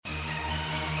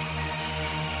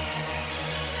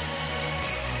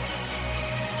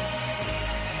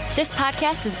This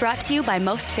podcast is brought to you by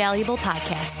Most Valuable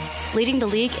Podcasts, leading the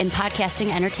league in podcasting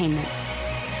entertainment.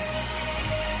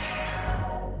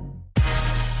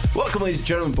 Welcome, ladies and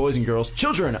gentlemen, boys and girls,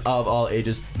 children of all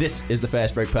ages. This is the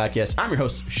Fast Break Podcast. I'm your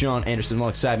host, Sean Anderson.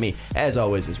 Alongside me, as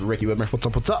always, is Ricky Whitmer. What's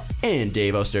up, what's up? And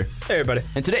Dave Oster. Hey, everybody.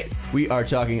 And today, we are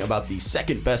talking about the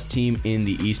second best team in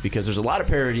the East because there's a lot of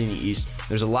parity in the East.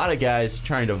 There's a lot of guys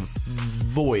trying to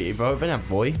not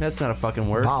volley. That's not a fucking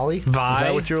word. Volley? Vi. Is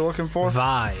that what you're looking for?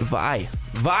 Vi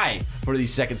for the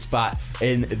second spot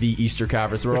in the Eastern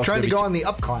Conference. We're also trying to go on the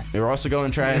upclimb. We're also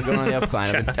trying to go on the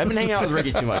upclimb. I've been hanging out with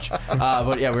Ricky too much.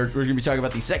 But yeah, we're going to be talking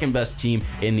about the second best team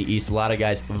in the East. A lot of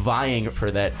guys vying for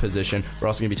that position. We're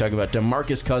also going to be talking about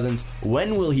DeMarcus Cousins.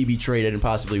 When will he be traded and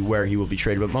possibly where he will be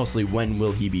traded, but mostly when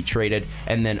will he be traded,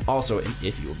 and then also if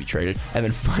he will be traded. And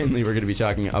then finally, we're going to be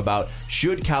talking about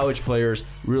should college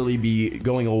players really be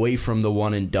going away from the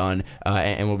one and done,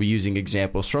 and we'll be using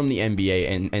examples from the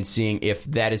NBA and seeing if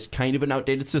that is kind of an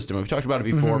outdated system. We've talked about it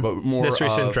before, but more this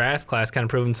recent draft class kind of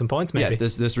proving some points, maybe. Yeah,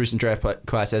 this recent draft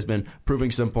class has been proving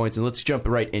some points, and let's jump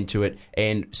right into it.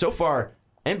 And so far,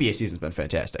 NBA season's been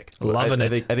fantastic. Loving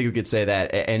it. I think we could say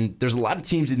that. And there's a lot of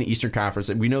teams in the Eastern Conference,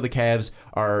 and we know the Cavs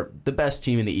are the best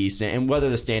team in the East. And whether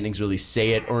the standings really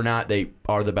say it or not, they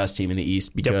are the best team in the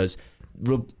East because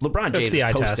LeBron James is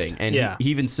coasting. And he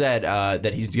even said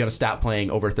that he's going to stop playing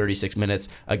over 36 minutes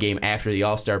a game after the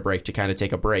All-Star break to kind of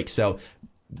take a break. So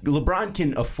LeBron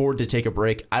can afford to take a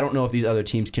break. I don't know if these other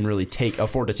teams can really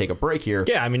afford to take a break here.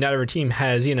 Yeah, I mean, not every team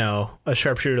has, a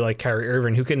sharpshooter like Kyrie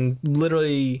Irving who can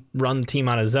literally run the team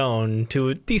on his own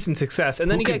to decent success. And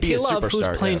then you got K-Love, who's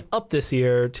playing up this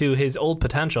year to his old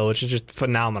potential, which is just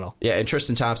phenomenal. Yeah, and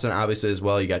Tristan Thompson, obviously, as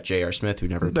well. You got J.R. Smith, who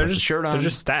never puts a shirt on. They're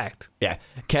just stacked. Yeah,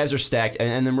 Cavs are stacked.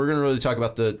 And then we're going to really talk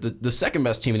about the second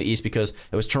best team in the East because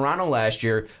it was Toronto last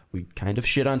year. We kind of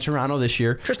shit on Toronto this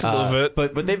year. Just a little bit.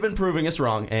 But they've been proving us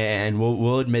wrong, and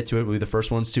we'll admit to it. We'll be the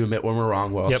first ones to admit when we're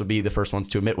wrong. We'll also be the first ones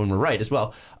to admit when we're right as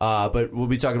well. But we'll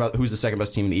be talking about who's the second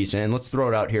best team in the East. And let's throw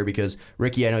it out here because,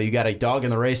 Ricky, I know you got a dog in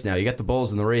the race now. You got the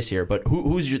Bulls in the race here. But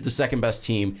who's the second best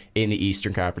team in the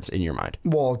Eastern Conference in your mind?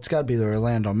 Well, it's got to be the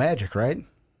Orlando Magic, right?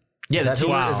 Yeah, is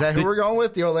that who we're going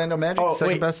with? The Orlando Magic,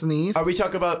 second best in the East? Are we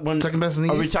talking about second best in the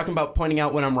East? Are we talking about pointing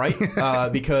out when I'm right?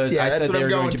 Because I said they were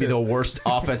going to be the worst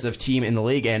offensive team in the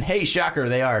league, and hey, shocker,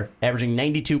 they are averaging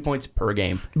 92 points per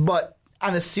game. But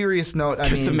on a serious note,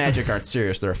 because the Magic aren't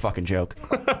serious, they're a fucking joke.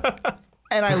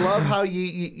 And I love how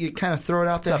you kind of throw it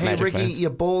out there. Hey, Ricky, fans? You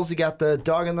Bulls, you got the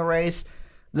dog in the race.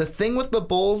 The thing with the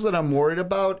Bulls that I'm worried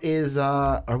about is,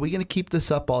 are we going to keep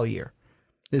this up all year?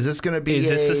 Is this going to be? Is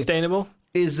this sustainable?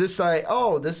 Is this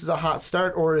this is a hot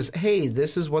start, or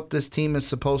this is what this team is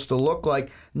supposed to look like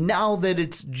now that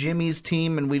it's Jimmy's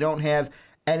team and we don't have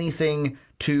anything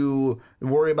to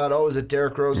worry about? Is it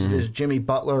Derrick Rose? Is it Jimmy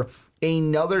Butler?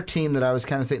 Another team that I was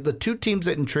kind of thinking, the two teams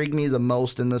that intrigue me the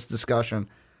most in this discussion,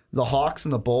 the Hawks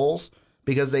and the Bulls,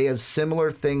 because they have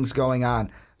similar things going on.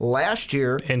 Last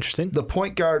year, the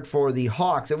point guard for the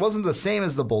Hawks, it wasn't the same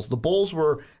as the Bulls. The Bulls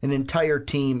were an entire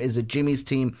team. Is it Jimmy's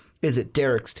team? Is it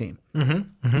Derrick's team?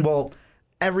 Well,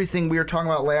 everything we were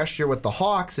talking about last year with the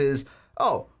Hawks is,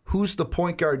 who's the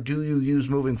point guard do you use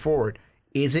moving forward?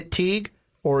 Is it Teague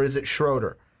or is it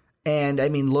Schroeder? And, I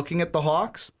mean, looking at the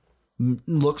Hawks,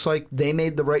 looks like they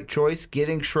made the right choice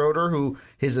getting Schroeder, who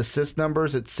his assist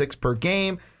numbers at 6 per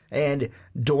game, and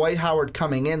Dwight Howard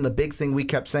coming in. The big thing we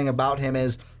kept saying about him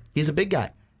is he's a big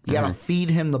guy. You got to feed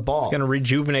him the ball. He's going to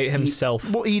rejuvenate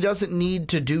himself. He doesn't need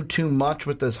to do too much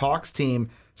with this Hawks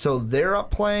team. So they're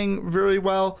up playing really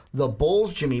well. The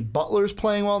Bulls, Jimmy Butler's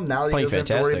playing well. Now he doesn't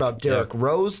have to worry about Derrick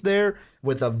Rose there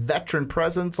with a veteran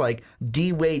presence like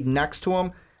D-Wade next to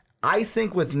him. I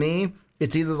think with me,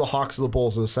 it's either the Hawks or the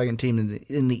Bulls are the second team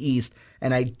in the East,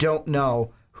 and I don't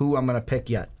know who I'm going to pick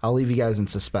yet. I'll leave you guys in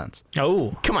suspense.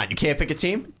 Oh, come on. You can't pick a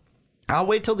team? I'll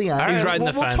wait till the end. He's riding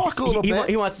the fence. We'll talk a little bit.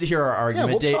 He wants to hear our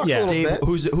argument. Yeah, we'll talk a little Dave, bit.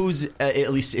 who's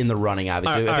at least in the running,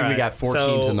 obviously. I think we got four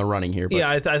teams in the running here.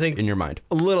 But I think in your mind.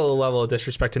 A little level of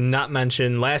disrespect to not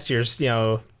mention last year's,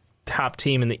 top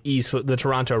team in the East, the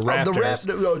Toronto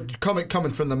Raptors.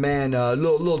 Coming from the man, a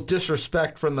little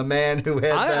disrespect from the man who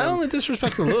had them. I only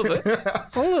disrespect a little bit.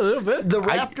 A little bit. The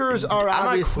Raptors are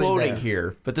obviously I'm not quoting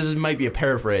here, but this might be a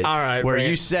paraphrase. All right, where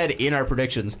you said in our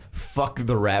predictions, "Fuck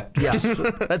the Raptors." Yes,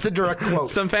 that's a direct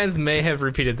quote. Some fans may have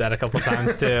repeated that a couple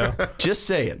times too. Just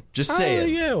saying.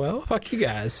 Yeah, well, fuck you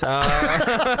guys. Look,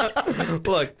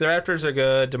 the Raptors are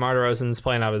good. DeMar DeRozan's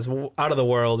playing out of the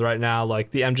world right now. Like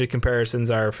the MJ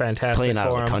comparisons are fantastic. Playing out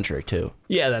for of the him. country too.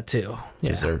 Yeah, that too.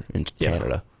 Because they're in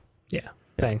Canada. Yeah.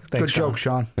 Thanks. Good joke,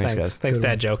 Sean. Thanks, guys. Thanks,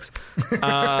 dad jokes.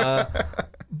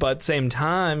 But at the same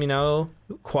time,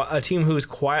 a team who's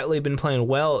quietly been playing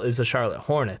well is the Charlotte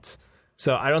Hornets.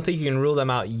 So I don't think you can rule them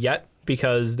out yet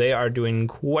because they are doing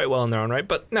quite well in their own right.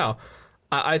 But no,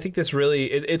 I think this really,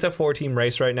 it's a 4-team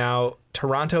race right now.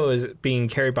 Toronto is being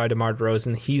carried by DeMar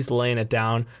DeRozan. He's laying it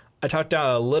down. I talked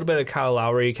a little bit of Kyle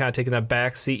Lowry, kind of taking the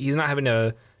back seat. He's not having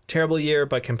a terrible year,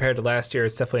 but compared to last year,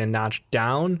 it's definitely a notch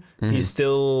down. Mm-hmm. He's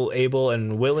still able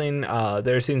and willing.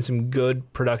 They're seeing some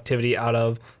good productivity out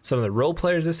of some of the role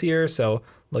players this year. So,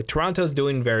 Toronto's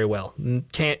doing very well.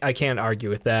 I can't argue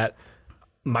with that.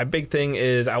 My big thing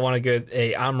is I want to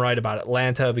get I'm right about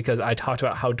Atlanta because I talked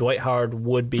about how Dwight Howard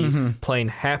would be playing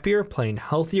happier, playing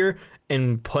healthier,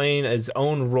 and playing his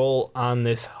own role on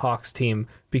this Hawks team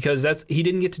because he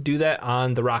didn't get to do that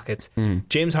on the Rockets.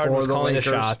 James Harden was calling the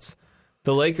shots.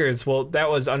 The Lakers, well,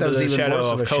 that was under the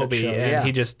shadow of Kobe, and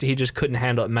he just couldn't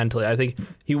handle it mentally. I think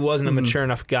he wasn't a mature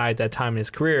enough guy at that time in his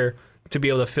career to be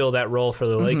able to fill that role for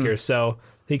the Lakers. So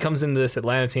he comes into this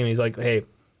Atlanta team, and he's like, hey,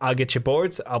 I'll get you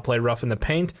boards, I'll play rough in the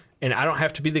paint, and I don't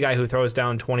have to be the guy who throws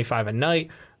down 25 a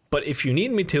night, but if you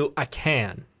need me to, I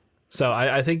can. So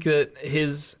I think that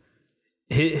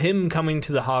him coming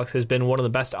to the Hawks has been one of the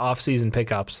best offseason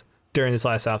pickups during this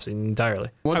last offseason entirely.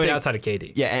 Outside of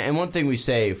KD. Yeah, and one thing we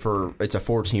say it's a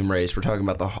 4-team race. We're talking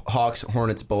about the Hawks,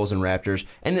 Hornets, Bulls, and Raptors.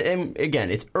 And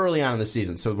again, it's early on in the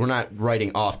season, so we're not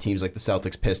writing off teams like the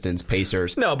Celtics, Pistons,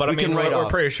 Pacers. No, but we're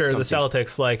pretty sure the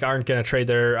Celtics aren't going to trade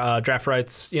their draft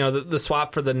rights. The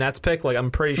swap for the Nets pick.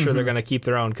 I'm pretty sure they're going to keep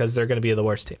their own because they're going to be the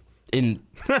worst team. In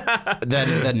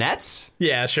the Nets?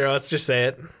 Yeah, sure. Let's just say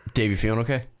it. Dave, you feeling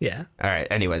okay? Yeah. All right.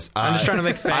 Anyways, I'm just trying to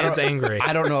make fans angry.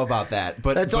 I don't know about that,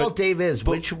 but that's all Dave is.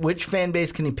 Which fan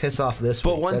base can he piss off this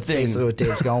week? But that's basically what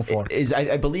Dave's going for. Is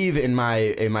I believe in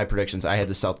my predictions, I had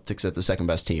the Celtics at the second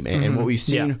best team, and what we've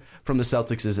seen from the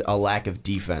Celtics is a lack of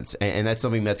defense, and that's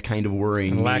something that's kind of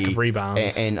worrying me. Lack of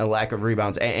rebounds, and a lack of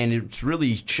rebounds, and it's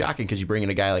really shocking because you bring in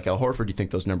a guy like Al Horford, you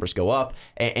think those numbers go up,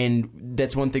 and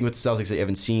that's one thing with the Celtics that you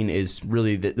haven't seen is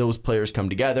really that those players come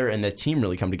together and that team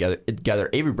really come together.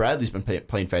 Avery Bradley's been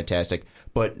playing fantastic,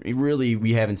 but really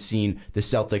we haven't seen the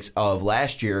Celtics of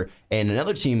last year. And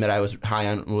another team that I was high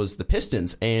on was the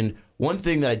Pistons. And one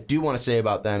thing that I do want to say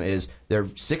about them is they're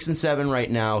 6-7 right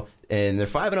now, and they're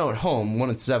 5-0 at home,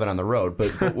 1-7 on the road.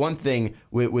 But one thing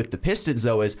with the Pistons,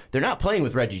 though, is they're not playing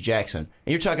with Reggie Jackson.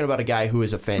 And you're talking about a guy who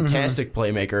is a fantastic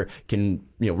playmaker, can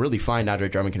really find Andre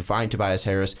Drummond, can find Tobias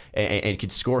Harris, and can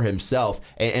score himself.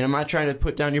 And I'm not trying to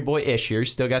put down your boy Ish here.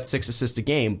 He's still got 6 assists a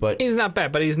game. But he's not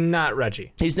bad, but he's not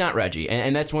Reggie. He's not Reggie.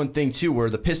 And that's one thing, too, where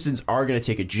the Pistons are going to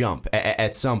take a jump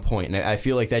at some point. And I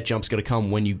feel like that jump's going to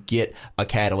come when you get a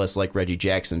catalyst like Reggie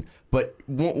Jackson. But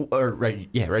Reggie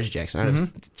Jackson. I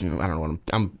don't know what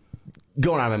I'm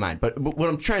going out of my mind. But what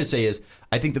I'm trying to say is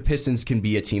I think the Pistons can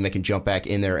be a team that can jump back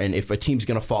in there. And if a team's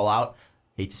going to fall out,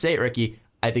 hate to say it, Ricky,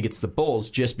 I think it's the Bulls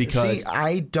just because. See,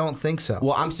 I don't think so.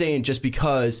 Well, I'm saying just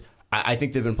because I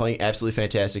think they've been playing absolutely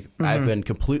fantastic. I've been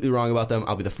completely wrong about them.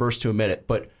 I'll be the first to admit it.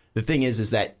 But the thing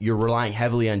is that you're relying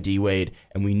heavily on D-Wade,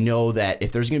 and we know that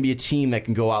if there's going to be a team that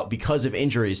can go out because of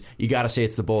injuries, you got to say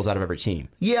it's the Bulls out of every team.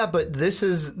 Yeah, but this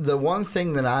is the one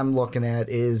thing that I'm looking at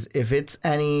is if it's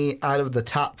any out of the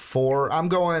top 4, I'm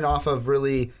going off of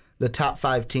really the top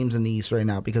 5 teams in the East right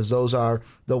now because those are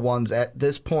the ones at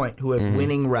this point who have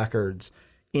winning records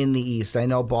in the East. I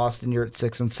know Boston, you're at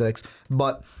 6-6,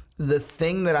 but the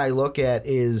thing that I look at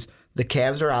is the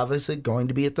Cavs are obviously going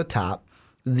to be at the top.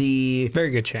 Very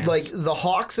good chance. The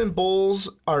Hawks and Bulls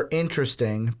are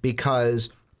interesting because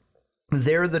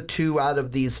they're the 2 out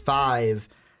of these 5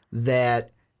 that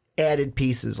added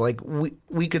pieces.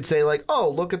 We could say oh,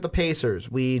 look at the Pacers.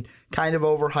 We kind of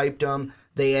overhyped them.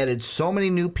 They added so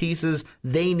many new pieces.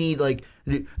 They need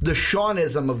the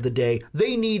Seanism of the day.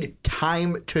 They need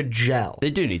time to gel.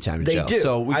 They do need time to gel. They do.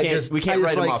 So we can't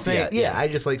write them off yet. Yeah, I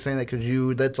just like saying that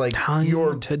because that's time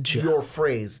your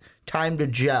phrase. Time to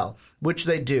gel, which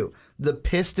they do. The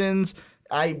Pistons,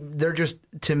 they're just,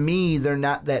 to me, they're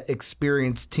not that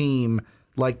experienced team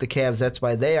like the Cavs. That's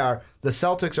why they are. The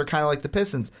Celtics are kind of like the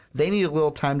Pistons. They need a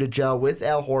little time to gel with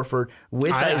Al Horford,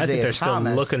 with Isaiah Thomas. I think they're still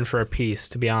looking for a piece,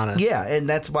 to be honest. Yeah, and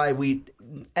that's why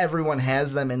everyone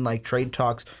has them in trade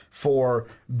talks for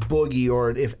Boogie,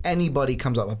 or if anybody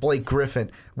comes up, Blake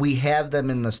Griffin, we have them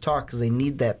in this talk because they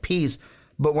need that piece.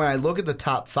 But when I look at the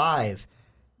top 5,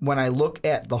 when I look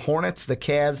at the Hornets, the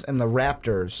Cavs, and the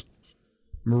Raptors,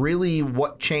 really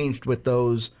what changed with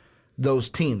those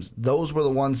teams? Those were the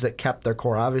ones that kept their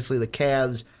core. Obviously, the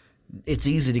Cavs, it's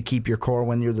easy to keep your core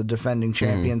when you're the defending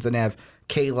champions and have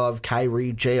K-Love,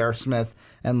 Kyrie, J.R. Smith,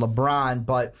 and LeBron,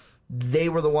 but they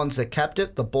were the ones that kept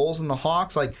it. The Bulls and the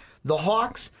Hawks, the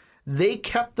Hawks, they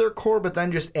kept their core, but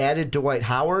then just added Dwight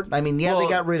Howard. I mean, they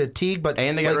got rid of Teague, but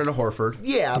and they got rid of Horford.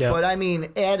 Yeah, but I mean,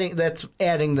 adding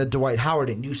the Dwight Howard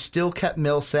in. You still kept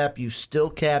Millsap. You still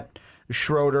kept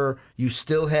Schroeder. You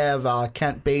still have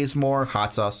Kent Bazemore,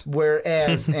 hot sauce.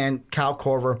 Whereas and Kyle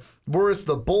Korver. Whereas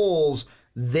the Bulls,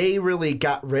 they really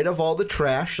got rid of all the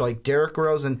trash, like Derrick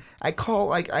Rose, and I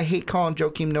hate calling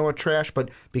Joakim Noah trash, but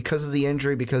because of the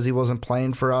injury, because he wasn't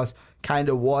playing for us, kind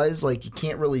of was like you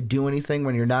can't really do anything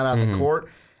when you're not on the court.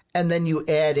 And then you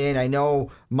add in, I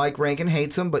know Mike Rankin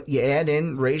hates him, but you add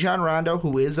in Rajon Rondo,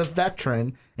 who is a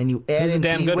veteran, and you add in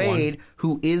D Wade,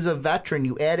 who is a veteran.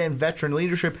 You add in veteran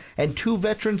leadership and two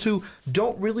veterans who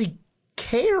don't really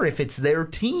care if it's their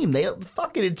team.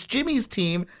 It's Jimmy's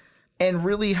team. And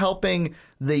really helping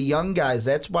the young guys.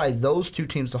 That's why those two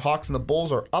teams, the Hawks and the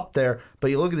Bulls, are up there. But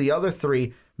you look at the other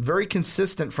three, very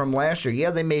consistent from last year.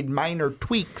 Yeah, they made minor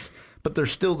tweaks, but they're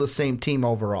still the same team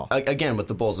overall. Again, with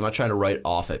the Bulls, I'm not trying to write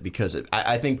off it because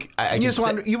I think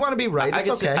you want to be right. I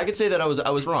could say that I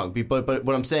was wrong, but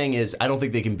what I'm saying is I don't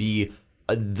think they can be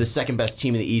the second best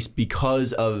team in the East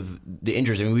because of the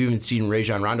injuries. I mean, we've even seen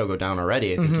Rajon Rondo go down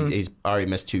already. I think he's already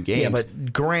missed 2 games. Yeah,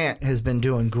 but Grant has been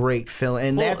doing great filling,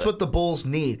 and that's what the Bulls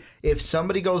need. If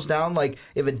somebody goes down, like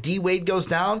if a D Wade goes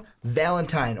down,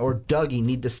 Valentine or Dougie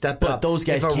need to step up. But those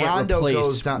guys can't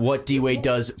replace what D Wade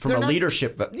does from a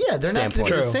leadership standpoint. Yeah, they're not going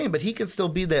to be the same, but he can still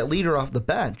be that leader off the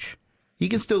bench. He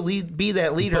can still be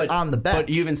that leader on the bench. But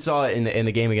you even saw it in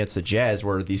the game against the Jazz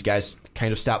where these guys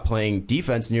kind of stopped playing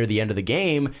defense near the end of the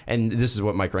game. And this is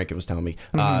what Mike Rankin was telling me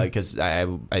because I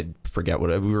forget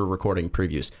what we were recording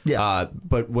previews. Yeah.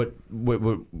 But what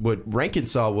Rankin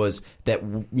saw was that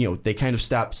they kind of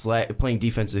stopped playing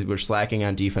defense. They were slacking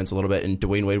on defense a little bit. And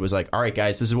Dwayne Wade was like, "All right,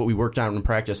 guys, this is what we worked on in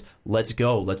practice. Let's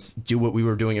go. Let's do what we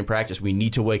were doing in practice. We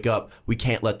need to wake up. We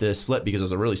can't let this slip because it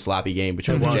was a really sloppy game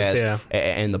between the Jazz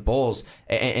and the Bulls."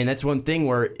 And that's one thing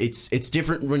where it's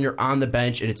different when you're on the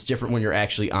bench and it's different when you're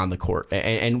actually on the court.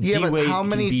 And D-Wade can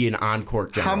be an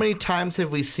on-court general. How many times have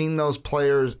we seen those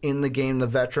players in the game, the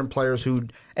veteran players who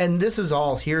 – and this is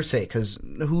all hearsay because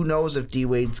who knows if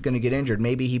D-Wade's going to get injured.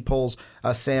 Maybe he pulls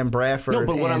a Sam Bradford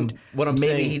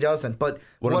maybe he doesn't. But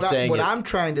what I'm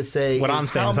trying to say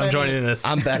is I'm joining in this.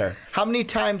 I'm better. How many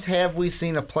times have we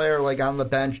seen a player like on the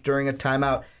bench during a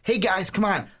timeout, hey guys, come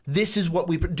on, this is what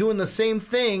we're doing the same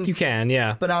thing. You can,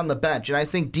 yeah. But on the bench. And I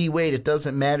think D-Wade, it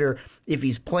doesn't matter if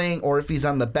he's playing or if he's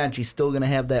on the bench, he's still going to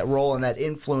have that role and that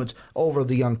influence over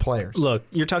the young players. Look,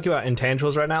 you're talking about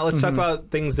intangibles right now. Let's talk about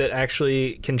things that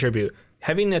actually contribute.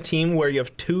 Having a team where you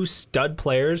have 2 stud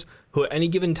players who at any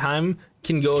given time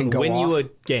can go win you a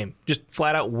game. Just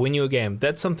flat out win you a game.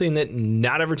 That's something that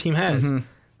not every team has.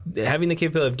 Having the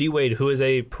capability of D-Wade, who is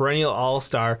a perennial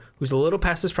all-star, who's a little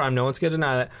past his prime, no one's going to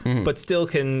deny that, but still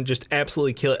can just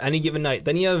absolutely kill it any given night.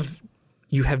 Then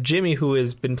you have Jimmy, who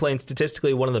has been playing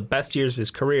statistically one of the best years of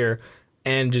his career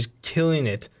and just killing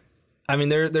it. I mean,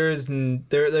 there's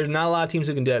not a lot of teams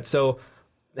who can do that. So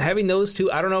having those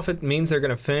two, I don't know if it means they're going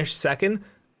to finish second,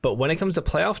 but when it comes to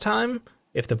playoff time,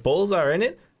 if the Bulls are in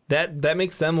it, that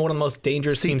makes them one of the most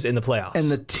dangerous teams in the playoffs. And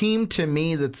the team, to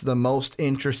me, that's the most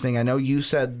interesting, I know you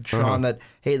said, Sean, that,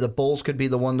 hey, the Bulls could be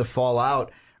the one to fall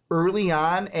out early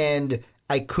on, and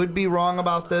I could be wrong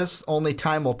about this, only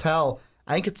time will tell.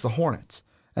 I think it's the Hornets.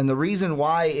 And the reason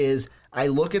why is I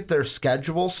look at their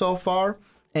schedule so far,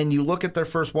 and you look at their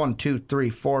first 1, 2, 3,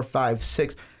 4, 5,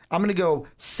 6. I'm going to go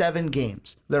 7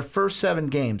 games. Their first 7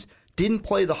 games didn't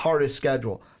play the hardest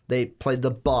schedule. They played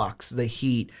the Bucks, the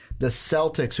Heat, the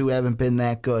Celtics, who haven't been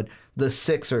that good, the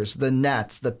Sixers, the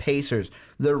Nets, the Pacers.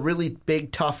 Their really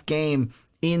big, tough game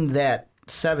in that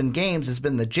 7 games has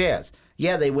been the Jazz.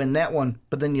 Yeah, they win that one,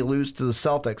 but then you lose to the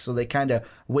Celtics, so they kind of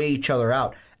weigh each other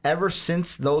out. Ever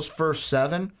since those first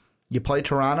 7, you play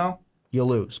Toronto, you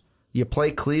lose. You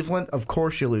play Cleveland, of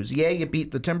course you lose. Yeah, you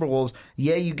beat the Timberwolves.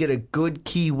 Yeah, you get a good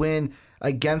key win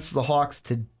against the Hawks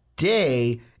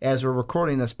today as we're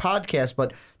recording this podcast,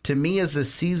 but to me, as the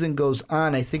season goes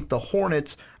on, I think the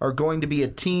Hornets are going to be a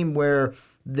team where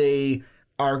they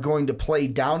are going to play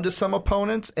down to some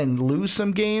opponents and lose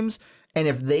some games. And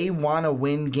if they want to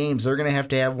win games, they're going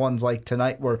to have ones like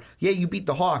tonight where, yeah, you beat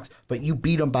the Hawks, but you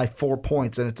beat them by 4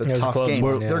 points, and it's a tough game.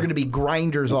 They're going to be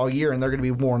grinders all year, and they're going to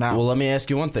be worn out. Well, let me ask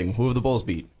you one thing. Who have the Bulls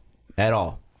beat at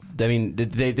all? I mean,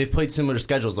 they've played similar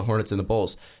schedules, the Hornets and the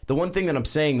Bulls. The one thing that I'm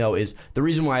saying, though, is the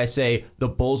reason why I say the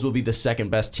Bulls will be the second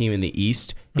best team in the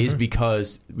East is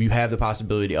because you have the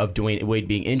possibility of Dwayne Wade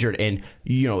being injured. And,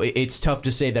 it's tough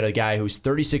to say that a guy who's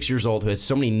 36 years old, who has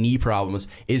so many knee problems,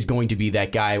 is going to be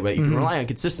that guy that you can rely on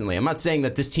consistently. I'm not saying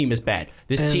that this team is bad.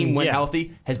 This team, when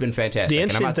healthy, has been fantastic. The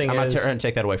interesting thing I'm not trying to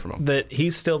take that away from him. That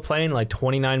he's still playing like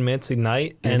 29 minutes a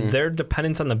night, and their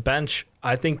dependence on the bench,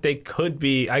 I think they could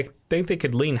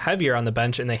lean heavier on the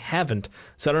bench, and they haven't.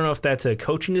 So I don't know if that's a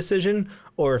coaching decision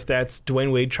or if that's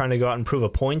Dwayne Wade trying to go out and prove a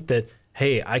point that,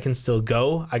 hey, I can still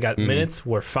go. I got minutes.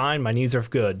 We're fine. My knees are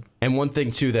good. And one thing,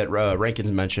 too, that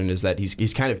Rankins mentioned is that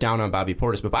he's kind of down on Bobby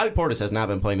Portis. But Bobby Portis has not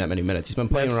been playing that many minutes. He's been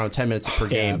playing around 10 minutes per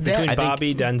game. Between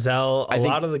Bobby, Denzel, a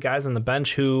lot of the guys on the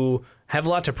bench who have a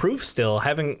lot to prove still,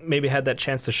 haven't maybe had that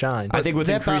chance to shine. But I think with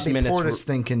that increased Bobby minutes, Portis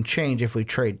thing can change if we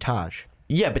trade Taj.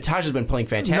 Yeah, but Taj has been playing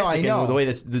fantastic. No, I know. And the way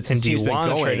this team's been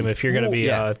going. Trade him if you're going to be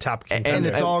a top contender. And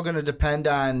it's all going to depend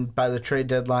on, by the trade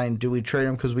deadline, do we trade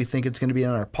him because we think it's going to be in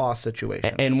our pause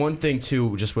situation? And one thing,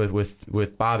 too, just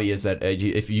with Bobby, is that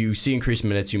if you see increased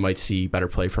minutes, you might see better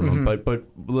play from him. But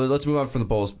let's move on from the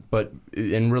Bulls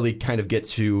and really kind of get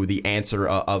to the answer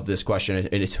of this question.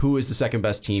 And it's who is the second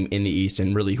best team in the East,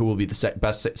 and really who will be the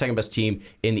second best team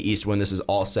in the East when this is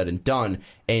all said and done.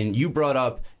 And you brought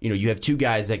up, you have two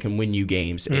guys that can win you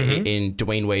games in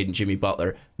Dwayne Wade and Jimmy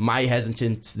Butler. My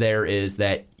hesitance there is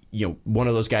that, one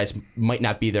of those guys might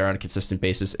not be there on a consistent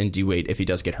basis in D Wade if he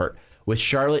does get hurt. With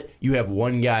Charlotte, you have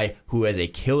one guy who has a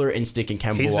killer instinct in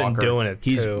Kemba Walker. He's been doing it,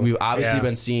 too. We've obviously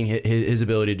been seeing his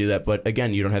ability to do that. But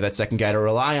again, you don't have that second guy to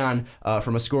rely on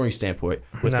from a scoring standpoint.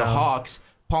 With the Hawks,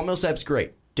 Paul Millsap's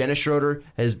great. Dennis Schroeder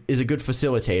is a good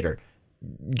facilitator.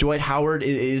 Dwight Howard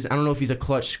is, I don't know if he's a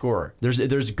clutch scorer.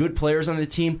 There's good players on the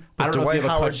team. But I don't know if you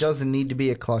have Howard doesn't need to be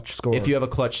a clutch scorer. If you have a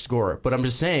clutch scorer. But I'm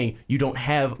just saying, you don't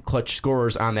have clutch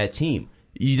scorers on that team.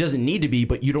 He doesn't need to be,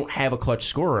 but you don't have a clutch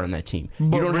scorer on that team.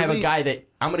 But you don't have a guy that,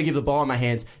 I'm going to give the ball in my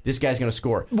hands, this guy's going to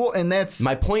score. Well, and that's...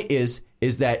 My point is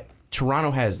that Toronto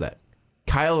has that.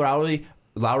 Kyle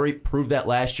Lowry proved that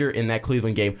last year in that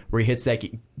Cleveland game where he hits that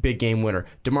big game winner.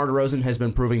 DeMar DeRozan has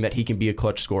been proving that he can be a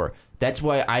clutch scorer. That's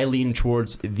why I lean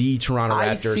towards the Toronto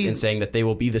Raptors in saying that they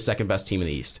will be the second best team in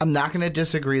the East. I'm not going to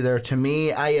disagree there. To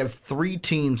me, I have three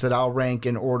teams that I'll rank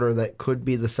in order that could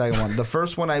be the second one. The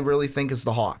first one I really think is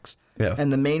the Hawks. Yeah.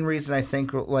 And the main reason I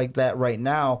think like that right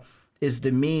now is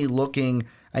to me looking,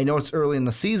 I know it's early in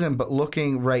the season, but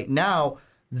looking right now,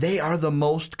 they are the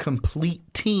most complete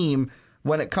team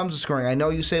when it comes to scoring. I know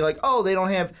you say like, oh, they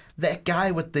don't have that guy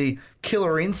with the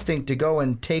killer instinct to go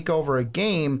and take over a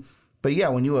game. But yeah,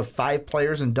 when you have 5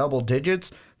 players in double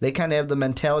digits, they kind of have the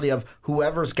mentality of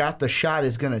whoever's got the shot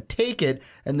is going to take it,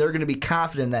 and they're going to be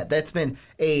confident in that. That's been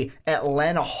a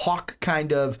Atlanta Hawk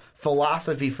kind of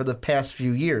philosophy for the past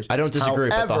few years. I don't disagree,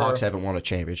 but the Hawks haven't won a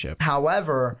championship.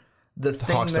 However, the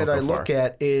thing that I look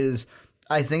at is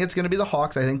I think it's going to be the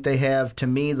Hawks. I think they have, to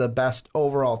me, the best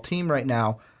overall team right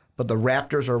now, but the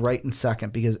Raptors are right in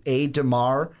second because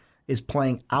DeMar is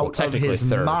playing out of his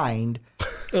mind.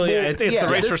 Well, it's the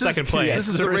race for second place. This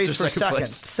is the race for second.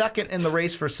 Second in the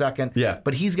race for second. Yeah.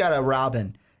 But he's got a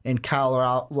Robin and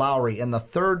Kyle Lowry. And the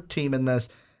third team in this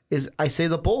is, I say,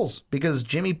 the Bulls. Because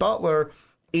Jimmy Butler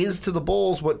is to the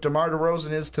Bulls what DeMar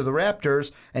DeRozan is to the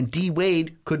Raptors. And D.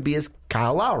 Wade could be as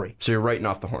Kyle Lowry. So you're writing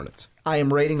off the Hornets. I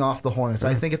am rating off the Hornets.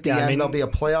 I think at the end they'll be a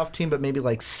playoff team, but maybe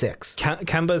like 6.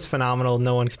 Kemba's phenomenal.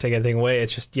 No one can take anything away.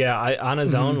 It's just, on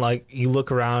his own, like you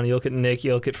look around, you look at Nick,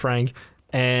 you look at Frank,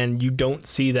 and you don't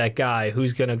see that guy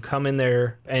who's going to come in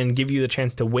there and give you the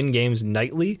chance to win games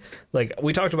nightly. Like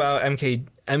we talked about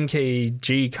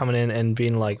MKG coming in and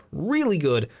being like really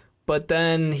good, but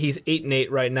then he's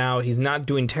 8-8 right now. He's not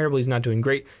doing terrible. He's not doing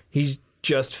great. He's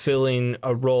just filling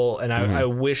a role, and I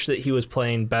wish that he was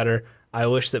playing better. I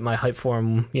wish that my hype for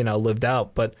him, lived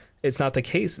out, but it's not the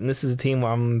case. And this is a team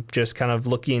where I'm just kind of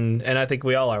looking, and I think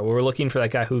we all are. We're looking for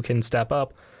that guy who can step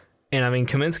up. And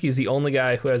Kaminsky is the only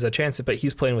guy who has a chance, but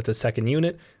he's playing with the second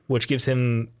unit, which gives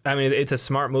him, it's a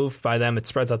smart move by them. It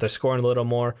spreads out their scoring a little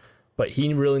more, but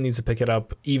he really needs to pick it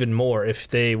up even more if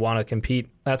they want to compete.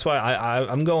 That's why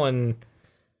I'm going.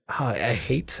 I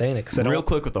hate saying it. Real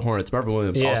quick with the Hornets, Marvin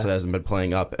Williams also hasn't been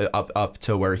playing up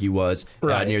to where he was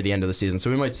near the end of the season, so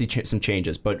we might see some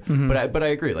changes. But I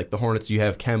agree. Like the Hornets, you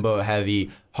have Kemba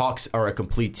heavy. Hawks are a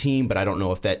complete team, but I don't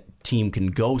know if that team can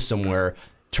go somewhere.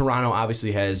 Toronto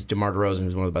obviously has DeMar DeRozan,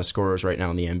 who's one of the best scorers right now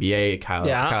in the NBA. Kyle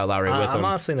Lowry with him. I'm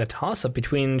honestly in a toss-up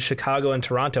between Chicago and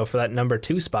Toronto for that number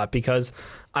 2 spot because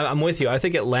I'm with you. I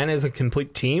think Atlanta is a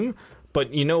complete team,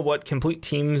 but you know what? Complete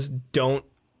teams don't.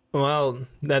 Well,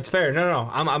 that's fair. No,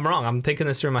 I'm wrong. I'm thinking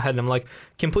this through in my head, and I'm like,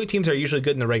 complete teams are usually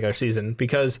good in the regular season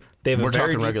because they have a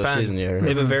very deep bench. They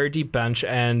have a very deep bench,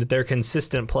 and they're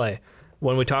consistent play.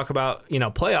 when we talk about,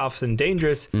 playoffs and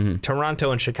dangerous,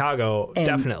 Toronto and Chicago, And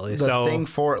definitely. The thing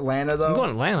for Atlanta, though, I'm going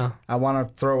Atlanta. I want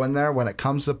to throw in there when it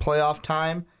comes to playoff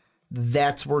time,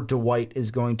 that's where Dwight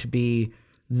is going to be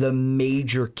the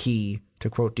major key, to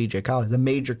quote DJ Khaled. The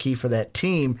major key for that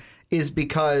team is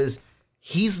because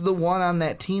he's the one on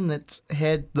that team that's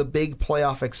had the big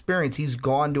playoff experience. He's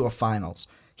gone to a finals.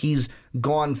 He's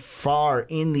gone far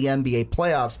in the NBA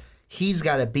playoffs. He's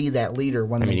got to be that leader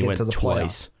when they get to the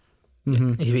playoffs.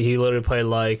 Mm-hmm. He literally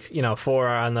played 4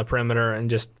 on the perimeter and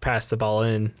just passed the ball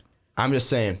in. I'm just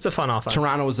saying. It's a fun offense.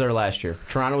 Toronto was there last year.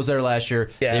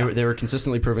 Yeah. They were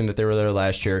consistently proving that they were there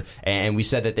last year. And we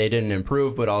said that they didn't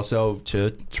improve, but also to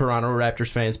Toronto Raptors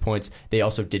fans' points, they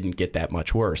also didn't get that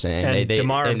much worse. And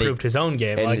DeMar improved his own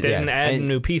game. They didn't add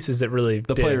new pieces that really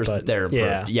players there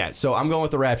improved. Yeah. So I'm going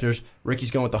with the Raptors.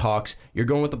 Ricky's going with the Hawks. You're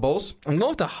going with the Bulls? I'm going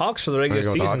with the Hawks for the regular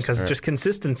season because just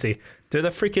consistency. They're the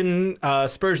freaking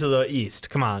Spurs of the East.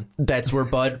 Come on. That's where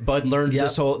Bud learned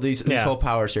these whole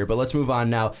powers here. But let's move on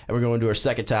now, and we're going to our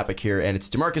second topic here, and it's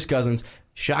DeMarcus Cousins.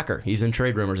 Shocker, he's in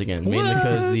trade rumors again, mainly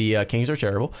because the Kings are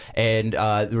terrible, and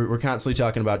we're constantly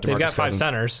talking about DeMarcus Cousins. They've got 5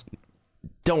 centers.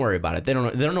 Don't worry about it. They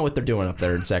don't know what they're doing up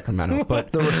there in Sacramento.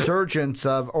 But the resurgence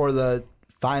of, or the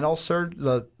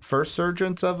first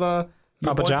surgence of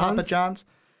Papa John's.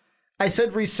 I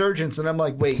said resurgence, and I'm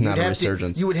like, wait, it's not a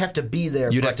resurgence. You would have to be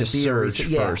there. You'd have to surge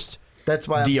first. That's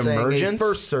why the I'm emergence? saying a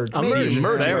first surge.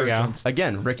 Emergence. There we go.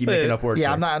 Again, Ricky making up words.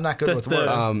 Yeah, I'm not good with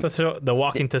words. The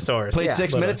walking thesaurus. Played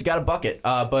 6 minutes, got a bucket,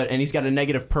 and he's got a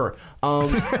negative per.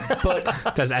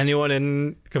 But does anyone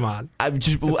in? Come on,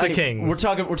 the Kings. We're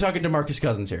talking DeMarcus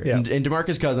Cousins here, and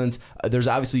DeMarcus Cousins. There's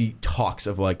obviously talks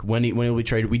of like when he'll be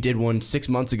traded. We did one 6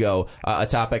 months ago, a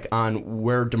topic on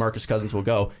where DeMarcus Cousins will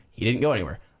go. He didn't go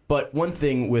anywhere. But one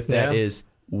thing with that is,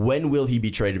 when will he be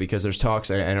traded? Because there's talks,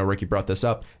 and I know Ricky brought this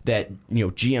up, that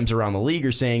GMs around the league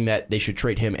are saying that they should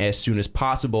trade him as soon as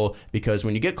possible, because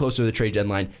when you get closer to the trade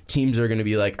deadline, teams are going to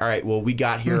be like, all right, well, we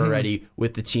got here already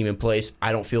with the team in place.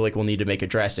 I don't feel like we'll need to make a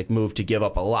drastic move to give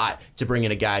up a lot to bring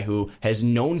in a guy who has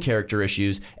known character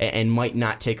issues and might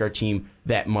not take our team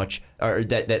that much or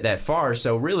that far.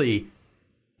 So really,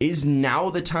 is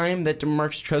now the time that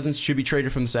DeMarcus Cousins should be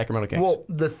traded from the Sacramento Kings? Well,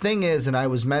 the thing is, and I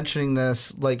was mentioning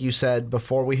this, like you said,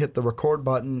 before we hit the record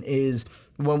button, is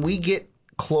when we get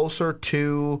closer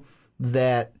to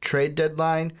that trade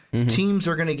deadline, teams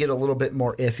are going to get a little bit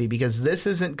more iffy, because this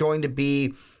isn't going to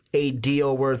be a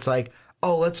deal where it's like,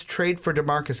 oh, let's trade for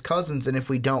DeMarcus Cousins, and if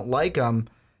we don't like him,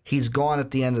 he's gone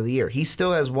at the end of the year. He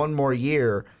still has one more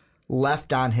year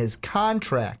left on his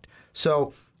contract.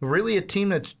 So really, a team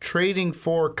that's trading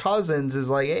for Cousins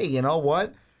is like, hey, you know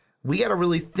what? We got to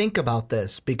really think about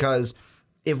this, because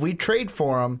if we trade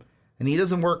for him and he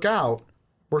doesn't work out,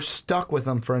 we're stuck with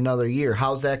him for another year.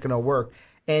 How's that going to work?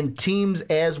 And teams,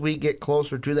 as we get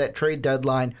closer to that trade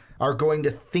deadline, are going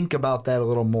to think about that a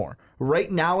little more.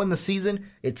 Right now in the season,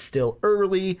 it's still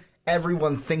early.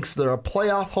 Everyone thinks they're a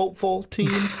playoff hopeful team.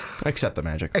 Except the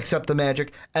Magic.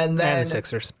 And then the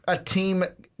Sixers. A team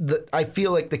that I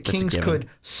feel like the Kings could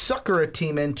sucker a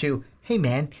team into, hey,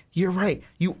 man, you're right.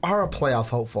 You are a playoff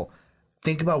hopeful.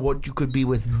 Think about what you could be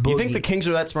with Boogie. You think the Kings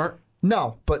are that smart?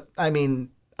 No, but I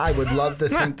mean, I would love to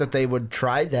think that they would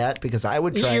try that, because I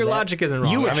would try that. Your logic isn't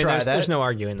wrong. You would try that. There's no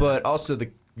arguing that. But also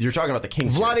you're talking about the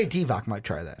Kings here. Vlade Divac might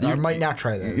try that. Or might not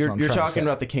try that. You're talking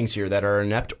about the Kings here that are an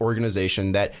inept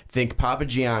organization that think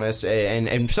Papagiannis,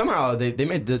 and somehow they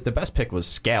made the best pick was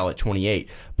Skal at 28.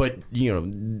 But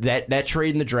that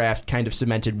trade in the draft kind of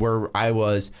cemented where I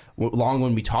was long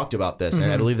when we talked about this,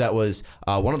 and I believe that was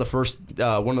one of the first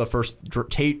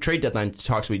trade deadline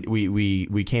talks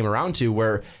we came around to,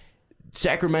 where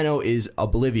Sacramento is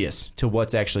oblivious to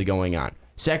what's actually going on.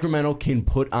 Sacramento can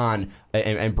put on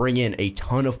and bring in a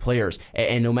ton of players,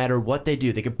 and no matter what they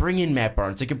do, they could bring in Matt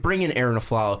Barnes, they could bring in Aaron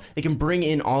Aflalo, they can bring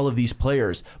in all of these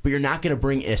players, but you're not going to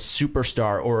bring a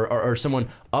superstar or someone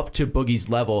up to Boogie's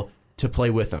level to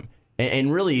play with them.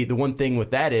 And really, the one thing with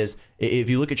that is, if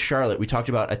you look at Charlotte, we talked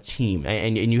about a team,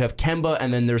 and you have Kemba,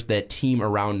 and then there's that team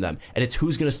around them, and it's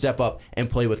who's going to step up and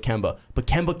play with Kemba. But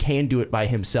Kemba can do it by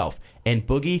himself, and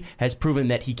Boogie has proven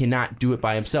that he cannot do it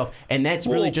by himself, and that's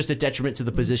really just a detriment to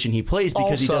the position he plays,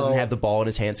 because he doesn't have the ball in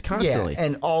his hands constantly. Yeah,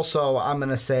 and also, I'm going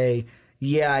to say,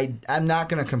 I'm not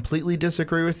going to completely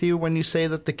disagree with you when you say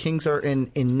that the Kings are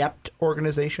an inept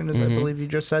organization, as I believe you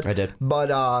just said. I did.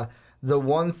 But the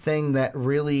one thing that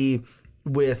really,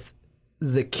 with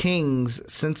the Kings,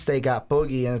 since they got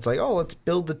Boogie, and it's like, oh, let's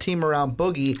build the team around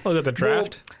Boogie. Look at the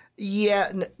draft.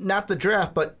 Well, not the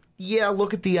draft, but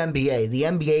look at the NBA. The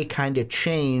NBA kind of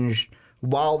changed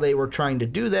while they were trying to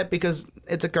do that, because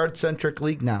it's a guard-centric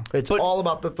league now. It's all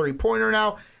about the three-pointer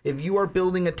now. If you are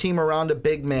building a team around a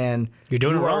big man, you're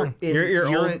doing it wrong.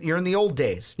 You're in the old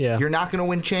days. Yeah. You're not going to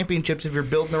win championships if you're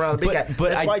building around a big guy.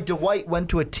 That's why Dwight went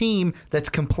to a team that's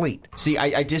complete. See,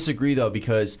 I disagree, though,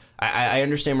 because I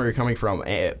understand where you're coming from.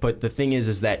 But the thing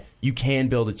is that you can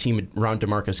build a team around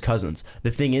DeMarcus Cousins.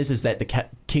 The thing is that the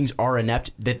Kings are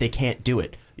inept, that they can't do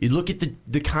it. You look at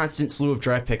the constant slew of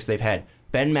draft picks they've had.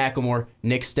 Ben McLemore,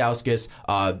 Nick Stauskas,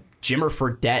 Jimmer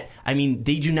Fredette. I mean,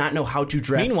 they do not know how to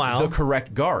draft the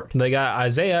correct guard. They got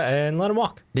Isaiah and let him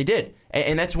walk. They did.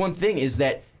 And that's one thing, is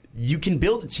that you can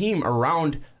build a team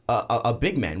around a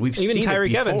big man. We've even seen Tyreek it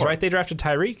before. Evans, right? They drafted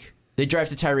Tyreek. They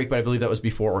drafted Tyreek, but I believe that was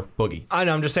before Boogie. I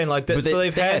know. I'm just saying, like that. So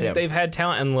they've had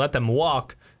talent and let them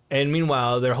walk. And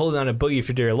meanwhile, they're holding on to Boogie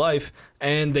for dear life,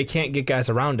 and they can't get guys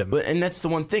around him. And that's the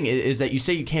one thing, is that you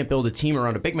say you can't build a team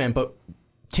around a big man, but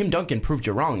Tim Duncan proved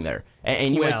you wrong there.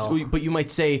 And you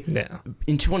might say,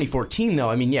 in 2014, though,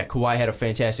 I mean, Kawhi had a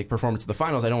fantastic performance in the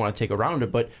finals. I don't want to take around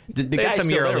it, but the guy still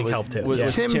there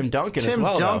was Tim Duncan as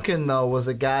well. Tim Duncan, though, was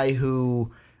a guy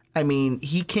who, I mean,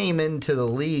 he came into the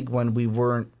league when we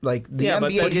weren't, like, the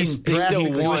NBA didn't draft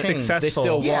him. He was successful. They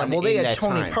still won. Well, they had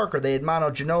Tony Parker. They had Manu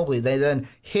Ginobili. They then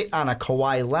hit on a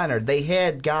Kawhi Leonard. They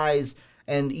had guys,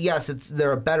 and yes,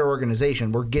 they're a better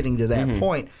organization. We're getting to that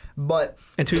point.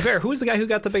 And to be fair, who's the guy who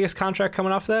got the biggest contract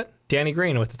coming off of that? Danny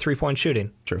Green with the 3-point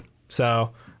shooting. True.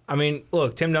 So, I mean,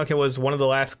 look, Tim Duncan was one of the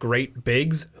last great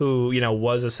bigs who,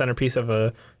 was a centerpiece of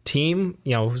a team,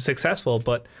 successful.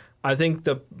 But I think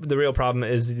the real problem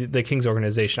is the Kings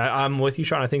organization. I'm with you,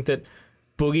 Sean. I think that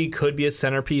Boogie could be a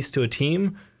centerpiece to a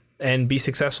team and be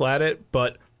successful at it,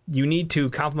 but you need to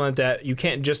complement that. You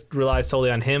can't just rely solely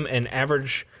on him and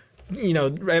average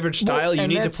style. You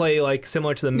need to play like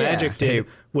similar to the Magic did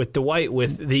with Dwight.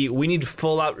 We need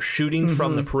full out shooting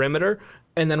from the perimeter,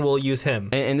 and then we'll use him.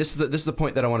 And this is the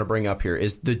point that I want to bring up here,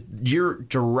 is the year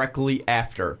directly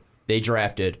after they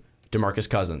drafted DeMarcus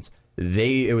Cousins.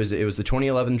 It was the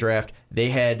 2011 draft. They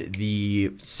had the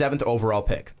 7th overall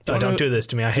pick. Don't do this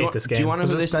to me. I hate this game. Do you want to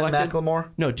know who they selected? Ben McLemore?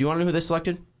 No. Do you want to know who they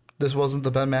selected? This wasn't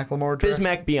the Ben McLemore draft?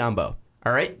 Bismack Biyombo.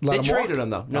 All right? They traded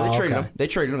him, though. No, they traded him. They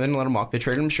traded him. They didn't let him walk. They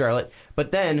traded him to Charlotte.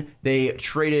 But then they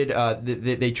traded.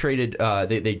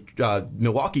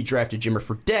 Milwaukee drafted Jimmer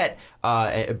Fredette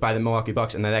by the Milwaukee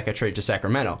Bucks, and then that got traded to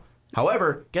Sacramento.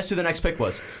 However, guess who the next pick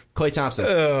was? Klay Thompson.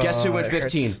 Guess who went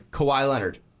 15? Kawhi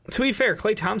Leonard. To be fair,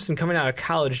 Klay Thompson coming out of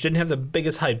college didn't have the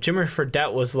biggest hype. Jimmer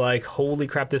Fredette was like, holy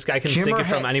crap, this guy can sink it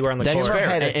from anywhere on the court. That's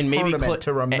fair. And maybe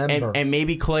to remember. And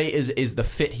maybe Klay is the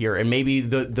fit here. And maybe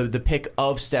the pick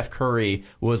of Steph Curry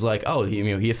was like, oh, he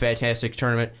had a fantastic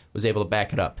tournament, was able to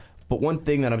back it up. But one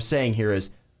thing that I'm saying here is,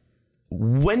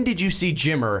 when did you see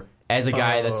Jimmer as a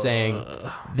guy that's saying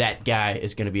that guy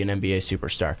is going to be an NBA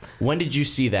superstar? When did you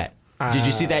see that? Did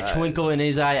you see that twinkle in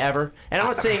his eye ever? And I'm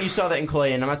not saying you saw that in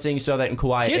Klay, and I'm not saying you saw that in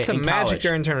Kawhi. He had some magic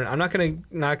during tournament. I'm not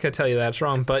gonna tell you that's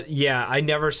wrong, but yeah, I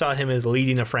never saw him as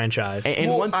leading a franchise.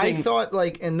 And one thing I thought,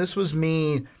 and this was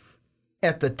me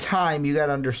at the time. You got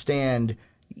to understand.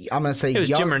 I'm gonna say it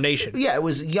was Jimmer Nation. Yeah, it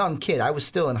was a young kid. I was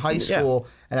still in high school,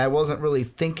 and I wasn't really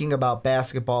thinking about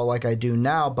basketball like I do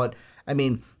now. But I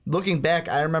mean, looking back,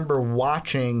 I remember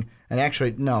watching, and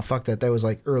actually, no, fuck that. That was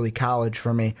like early college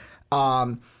for me.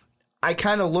 I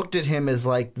kind of looked at him as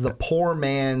like the poor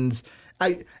man's,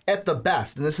 at the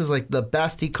best, and this is like the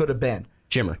best he could have been.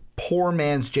 Jimmer. Poor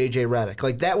man's JJ Redick.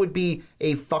 Like, that would be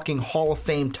a fucking Hall of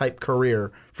Fame type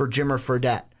career for Jimmer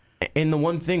Fredette. And the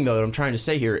one thing, though, that I'm trying to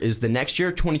say here is the next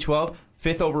year, 2012,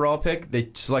 5th overall pick, they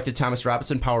selected Thomas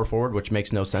Robinson, power forward, which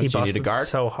makes no sense. You need a guard.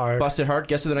 So hard. Busted hard.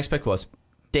 Guess who the next pick was?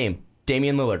 Damian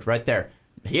Lillard, right there.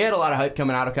 He had a lot of hype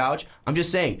coming out of college. I'm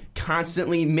just saying,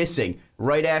 constantly missing.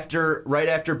 Right after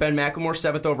Ben McLemore,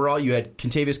 7th overall, you had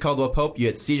Kentavious Caldwell-Pope, you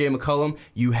had C.J. McCollum,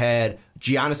 you had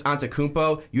Giannis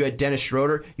Antetokounmpo, you had Dennis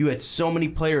Schroeder. You had so many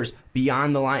players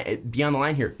beyond the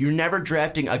line here. You're never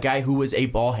drafting a guy who was a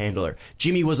ball handler.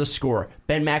 Jimmy was a scorer.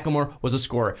 Ben McLemore was a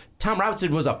scorer. Tom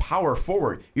Robinson was a power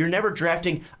forward. You're never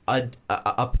drafting a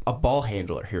ball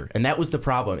handler here. And that was the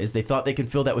problem, is they thought they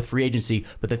could fill that with free agency.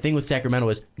 But the thing with Sacramento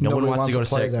is no one wants to go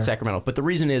to Sacramento. But the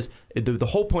reason is, the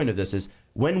whole point of this is,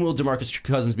 when will DeMarcus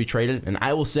Cousins be traded? And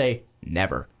I will say,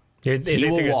 never. He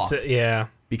will walk.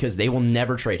 Because they will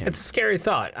never trade him. It's a scary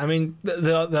thought. I mean,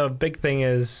 the big thing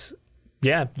is,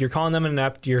 you're calling them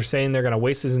inept. You're saying they're going to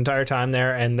waste his entire time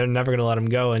there, and they're never going to let him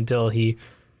go until he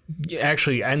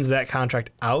actually ends that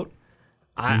contract out.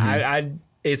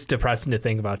 It's depressing to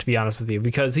think about, to be honest with you,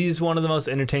 because he's one of the most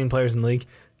entertaining players in the league.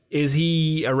 Is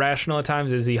he irrational at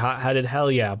times? Is he hot-headed? Hell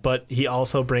yeah. But he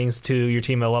also brings to your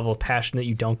team a level of passion that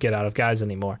you don't get out of guys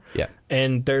anymore. Yeah.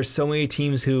 And there's so many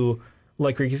teams who,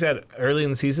 like Ricky said, early in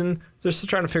the season, they're still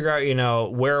trying to figure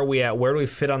out, where are we at? Where do we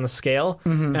fit on the scale?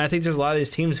 And I think there's a lot of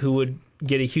these teams who would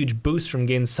get a huge boost from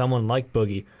getting someone like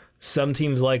Boogie. Some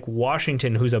teams like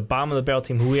Washington, who's a bottom-of-the-barrel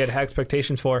team who we had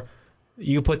expectations for,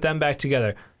 you put them back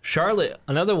together. Charlotte,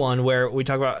 another one where we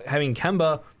talk about having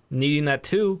Kemba, needing that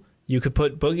too. You could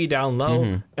put Boogie down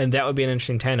low, and that would be an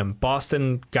interesting tandem.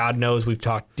 Boston, God knows, we've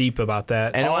talked deep about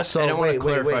that. And also, I want to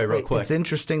clarify real quick. It's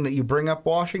interesting that you bring up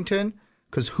Washington,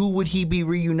 because who would he be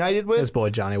reunited with? His boy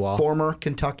Johnny Wall, former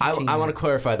Kentucky team. I want to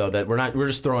clarify though that we're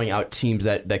just throwing out teams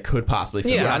that could possibly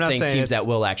fit. Yeah, I'm not saying teams that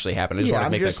will actually happen. I just want to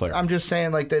make that clear. I'm just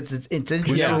saying it's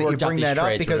interesting that you bring that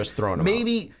up because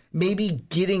maybe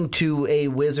getting to a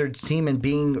Wizards team and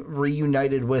being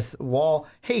reunited with Wall,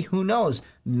 hey, who knows?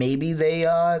 Maybe they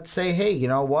say, hey, you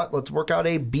know what? Let's work out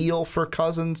a Beal for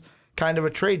Cousins kind of a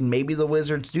trade. And maybe the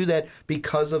Wizards do that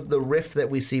because of the rift that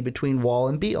we see between Wall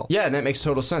and Beal. Yeah, and that makes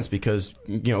total sense because,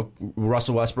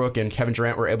 Russell Westbrook and Kevin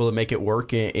Durant were able to make it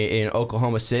work in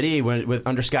Oklahoma City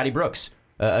under Scotty Brooks.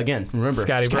 Again, remember,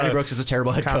 Scotty Brooks is a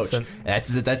terrible head coach.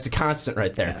 That's a constant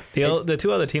right there. Yeah. The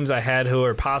two other teams I had who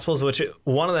were possibles, which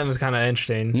one of them is kind of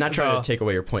interesting. Not trying to take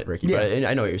away your point, Ricky, but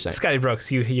I know what you're saying. Scotty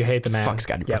Brooks, you hate the man. Fuck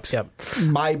Scotty Brooks. Yep.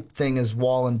 My thing is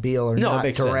Wall and Beal are not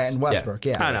Durant and Westbrook.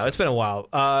 Yeah. I don't know. It's been a while.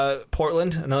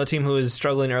 Portland, another team who is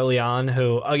struggling early on,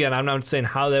 who, again, I'm not saying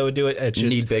how they would do it. It's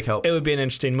just need big help. It would be an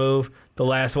interesting move. The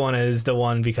last one is the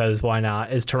one because why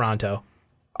not, is Toronto.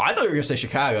 I thought you were going to say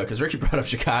Chicago because Ricky brought up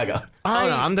Chicago.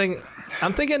 I'm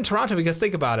thinking Toronto because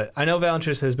think about it. I know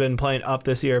Valanciunas has been playing up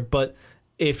this year, but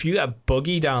if you got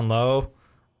Boogie down low,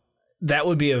 that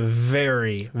would be a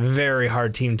very, very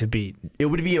hard team to beat. It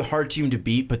would be a hard team to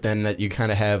beat, but then that you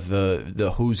kind of have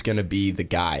the who's going to be the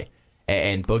guy.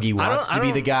 And Boogie wants to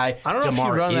be the guy. I don't know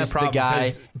DeMar if you run is that problem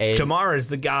the guy. DeMar is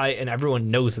the guy, and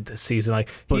everyone knows it this season. Like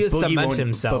he has cemented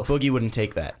himself. But Boogie wouldn't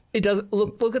take that. It doesn't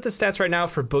look at the stats right now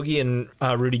for Boogie and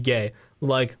Rudy Gay.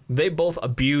 Like they both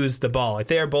abuse the ball. Like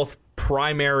they are both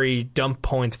primary dump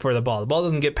points for the ball. The ball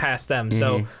doesn't get past them.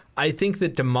 So I think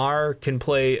that DeMar can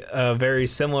play a very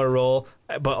similar role,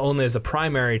 but only as a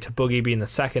primary to Boogie being the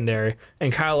secondary.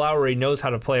 And Kyle Lowry knows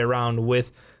how to play around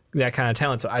with that kind of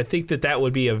talent. So I think that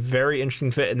would be a very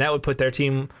interesting fit, and that would put their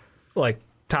team like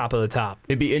top of the top.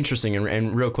 It'd be interesting,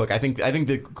 and real quick, I think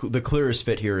the clearest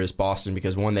fit here is Boston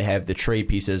because one, they have the trade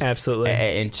pieces, absolutely,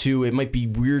 and two, it might be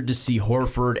weird to see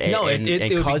Horford and it would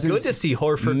be good to see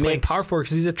Horford playing power forward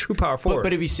because he's a true power forward.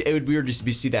 But it would be weird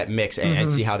to see that mix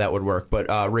and see how that would work.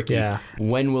 But Ricky,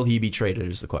 when will he be traded?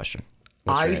 Is the question.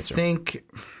 I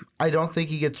don't think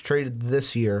he gets traded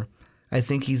this year. I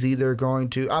think he's either going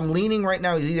to... I'm leaning right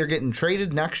now, he's either getting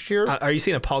traded next year... Are you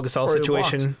seeing a Paul Gasol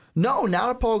situation? No,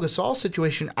 not a Paul Gasol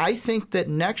situation. I think that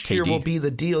next year will be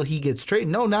the deal he gets traded.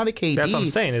 No, not a KD. That's what I'm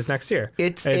saying, is next year.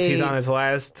 He's on his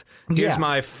last... Here's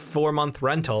my 4-month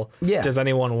rental. Yeah. Does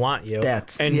anyone want you?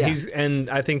 And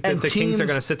I think that the Kings are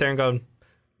going to sit there and go,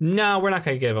 no, we're not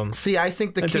going to give him. See, I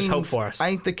think the Kings... There's hope for us. I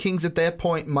think the Kings at that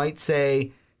point might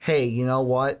say, hey, you know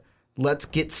what? Let's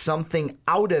get something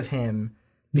out of him.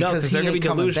 Because they're going to be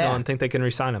delusional and think they can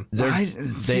re-sign him. I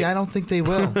don't think they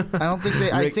will. I don't think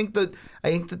they. I think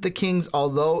that the Kings,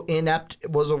 although inept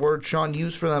was a word Sean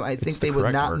used for them, I think they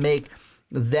would not make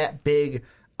that big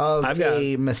of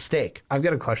a mistake. I've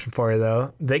got a question for you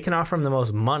though. They can offer him the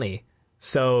most money.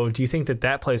 So do you think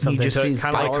that plays something to it?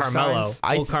 Kind of like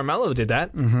Carmelo? Carmelo did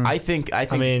that. Mm-hmm. I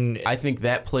think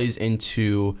that plays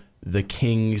into the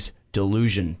Kings'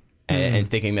 delusion and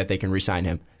thinking that they can re-sign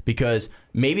him. Because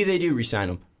maybe they do re-sign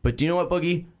him. But do you know what,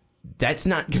 Boogie? That's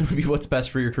not going to be what's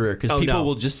best for your career. Because people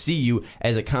will just see you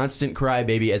as a constant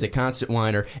crybaby, as a constant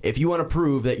whiner. If you want to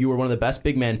prove that you are one of the best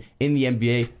big men in the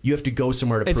NBA, you have to go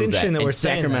somewhere to prove that. And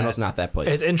Sacramento's not that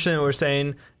place. It's interesting that we're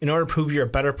saying, in order to prove you're a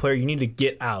better player, you need to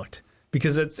get out.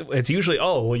 Because it's usually,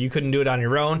 you couldn't do it on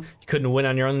your own. You couldn't win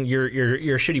on your own. You're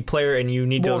a shitty player, and you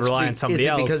need to rely on somebody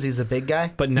else. Is it because he's a big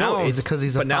guy? But now it's because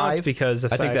he's a 5? But now it's because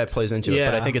I think that plays into it.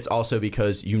 But I think it's also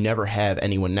because you never have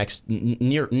anyone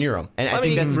near him. And I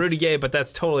think that's Rudy Gay, but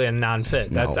that's totally a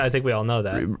non-fit. I think we all know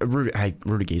that.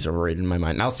 Rudy Gay's overrated in my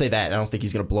mind. And I'll say that. I don't think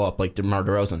he's going to blow up like DeMar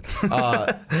DeRozan.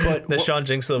 But the Sean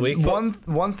Jinx of the week.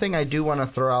 One thing I do want to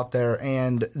throw out there,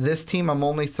 and this team I'm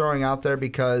only throwing out there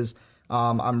because.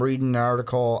 I'm reading an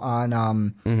article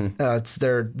on it's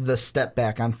the step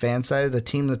back on Fanside, the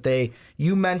team that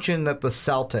you mentioned that the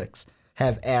Celtics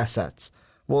have assets.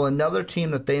 Well, another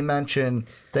team that they mention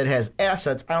that has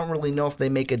assets, I don't really know if they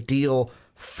make a deal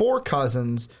for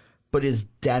Cousins, but is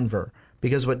Denver.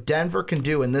 Because what Denver can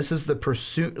do, and this is the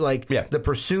the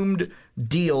presumed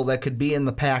deal that could be in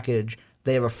the package,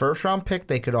 they have a first-round pick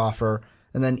they could offer,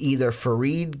 and then either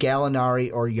Fareed,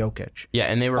 Gallinari, or Jokic. Yeah,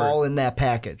 and they were all in that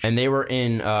package. And they were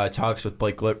in talks with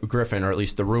Blake Griffin, or at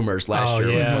least the rumors last year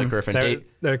with Blake Griffin.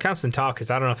 They're constant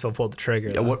talkers. I don't know if they'll pull the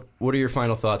trigger. Yeah, what are your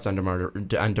final thoughts on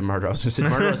DeMarcus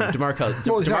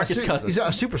Cousins? He's not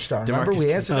a superstar. Remember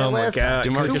we answered that last time?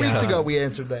 2 weeks ago we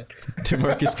answered that.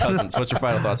 DeMarcus Cousins. What's your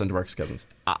final thoughts on DeMarcus Cousins?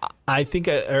 I think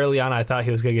early on I thought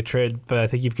he was going to get traded, but I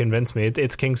think you've convinced me.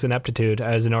 It's King's ineptitude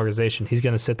as an organization. He's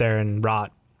going to sit there and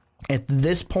rot. At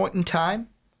this point in time,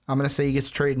 I'm going to say he gets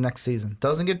traded next season.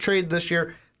 Doesn't get traded this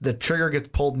year. The trigger gets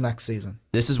pulled next season.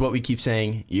 This is what we keep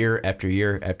saying year after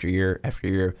year after year after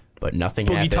year, but nothing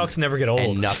happens. Boogie talks never get old.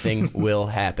 And nothing will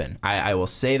happen. I will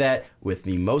say that with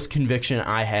the most conviction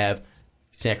I have.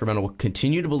 Sacramento will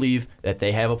continue to believe that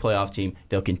they have a playoff team.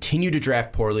 They'll continue to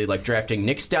draft poorly, like drafting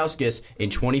Nick Stauskas in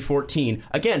 2014.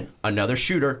 Again, another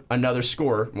shooter, another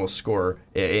scorer. Well, scorer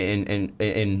in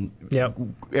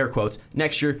air quotes.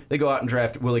 Next year, they go out and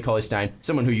draft Willie Cauley-Stein,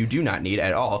 someone who you do not need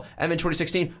at all. And then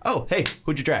 2016, oh, hey,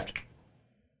 who'd you draft?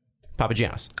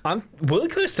 Papagiannis. Willie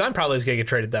Cauley-Stein probably is going to get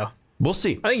traded, though. We'll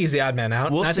see. I think he's the odd man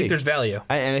out. I think there's value.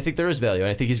 And I think there is value. And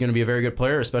I think he's going to be a very good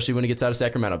player, especially when he gets out of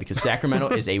Sacramento, because Sacramento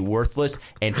is a worthless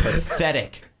and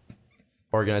pathetic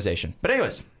organization. But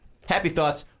anyways, happy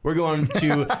thoughts. We're going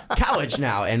to college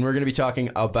now, and we're going to be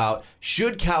talking about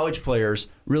should college players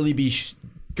really be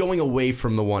going away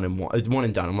from the one and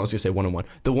done. I'm also going to say 1-1.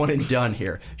 The one and done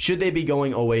here. Should they be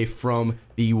going away from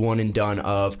the one and done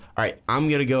of, all right, I'm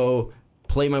going to go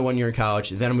play my 1 year in college,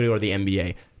 then I'm going to go to the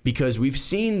NBA. Because we've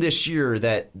seen this year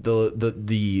that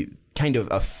the kind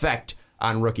of effect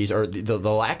on rookies, or the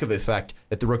lack of effect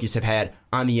that the rookies have had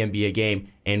on the NBA game,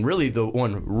 and really the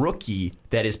one rookie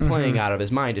that is playing out of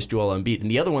his mind is Joel Embiid,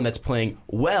 and the other one that's playing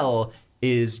well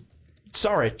is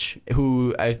Saric,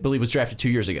 who I believe was drafted 2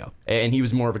 years ago, and he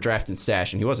was more of a draft and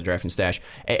stash, and he was a draft and stash.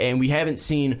 And we haven't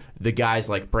seen the guys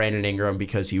like Brandon Ingram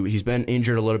because he's been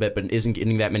injured a little bit, but isn't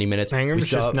getting that many minutes. Ingram's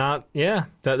just not,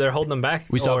 they're holding him back,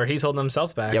 or he's holding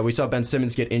himself back. Yeah, we saw Ben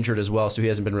Simmons get injured as well, so he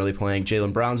hasn't been really playing.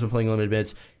 Jaylen Brown's been playing limited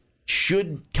minutes.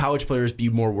 Should college players be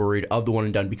more worried of the one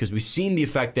and done? Because we've seen the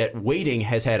effect that waiting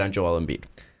has had on Joel Embiid.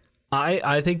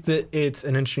 I think that it's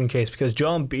an interesting case because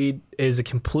Joel Embiid is a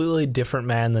completely different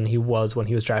man than he was when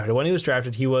he was drafted. When he was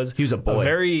drafted, he was a boy.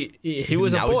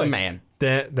 Now he's a man.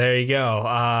 There you go.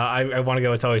 I want to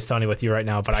go It's Always Sunny with you right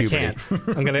now, but Puberty. I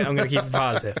can't. I'm gonna keep it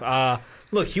positive.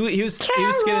 Look, he was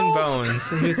skin and bones.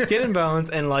 He was skin and bones,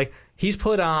 and like he's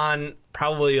put on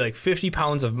probably like 50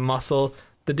 pounds of muscle.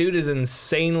 The dude is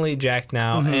insanely jacked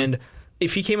now, and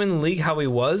if he came in the league how he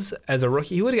was as a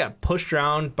rookie, he would have got pushed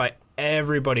around by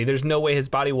everybody. There's no way his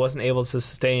body wasn't able to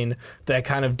sustain that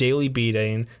kind of daily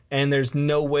beating, and there's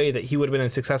no way that he would have been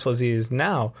as successful as he is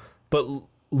now. But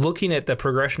looking at the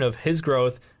progression of his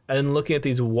growth and looking at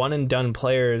these one and done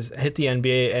players hit the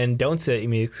NBA and don't see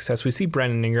immediate success, we see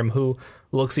Brandon Ingram, who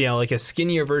looks like a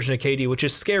skinnier version of KD, which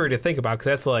is scary to think about because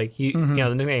that's like the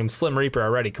nickname Slim Reaper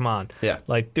already. Come on,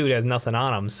 like dude has nothing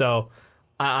on him. So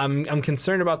I'm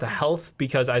concerned about the health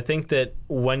because I think that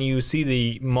when you see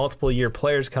the multiple year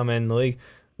players come in the league,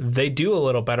 they do a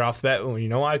little better off the bat. You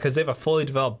know why? Because they have a fully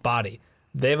developed body.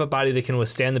 They have a body that can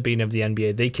withstand the beating of the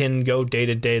NBA. They can go day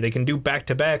to day. They can do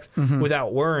back-to-backs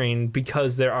without worrying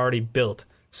because they're already built.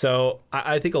 So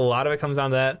I think a lot of it comes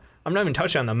down to that. I'm not even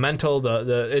touching on the mental.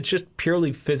 It's just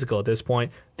purely physical at this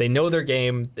point. They know their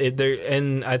game,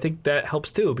 and I think that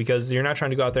helps too because you're not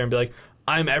trying to go out there and be like,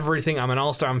 I'm everything. I'm an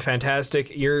all-star. I'm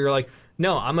fantastic. You're like,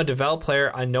 no, I'm a developed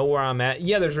player. I know where I'm at.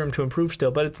 Yeah, there's room to improve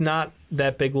still, but it's not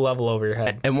that big level over your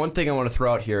head. And one thing I want to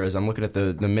throw out here is I'm looking at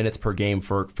the minutes per game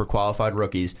for qualified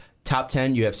rookies. Top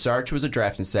 10, you have Sarge, who was a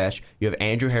draft and stash. You have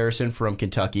Andrew Harrison from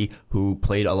Kentucky, who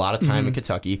played a lot of time in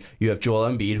Kentucky. You have Joel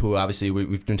Embiid, who obviously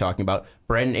we've been talking about.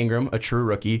 Brandon Ingram, a true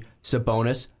rookie.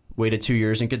 Sabonis, waited 2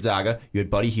 years in Gonzaga. You had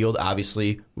Buddy Hield,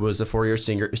 obviously, was a 4-year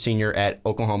senior at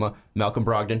Oklahoma. Malcolm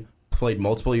Brogdon played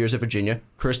multiple years at Virginia.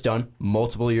 Chris Dunn,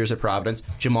 multiple years at Providence.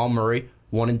 Jamal Murray,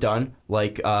 one and done,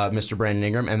 like Mr. Brandon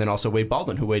Ingram. And then also Wade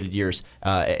Baldwin, who waited years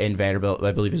in Vanderbilt,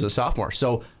 I believe, as a sophomore.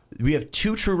 So we have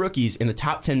two true rookies in the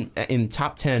top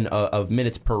 10 of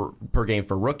minutes per game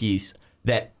for rookies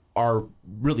that are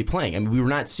really playing. I mean, we were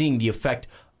not seeing the effect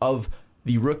of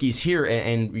the rookies here.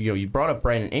 And you brought up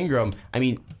Brandon Ingram. I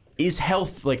mean, is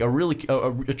health like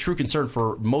a true concern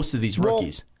for most of these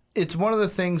rookies? It's one of the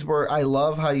things where I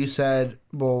love how you said,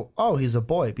 he's a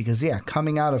boy. Because,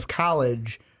 coming out of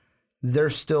college, they're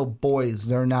still boys.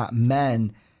 They're not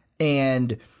men.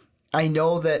 And I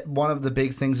know that one of the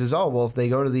big things is, if they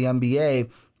go to the NBA,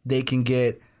 they can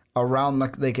get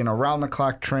they can around the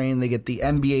clock train. They get the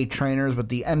NBA trainers with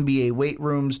the NBA weight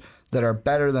rooms that are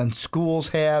better than schools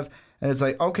have. And it's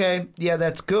like, okay, yeah,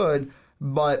 that's good,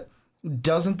 but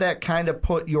doesn't that kind of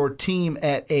put your team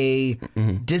at a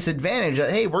disadvantage?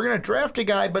 That, hey, we're going to draft a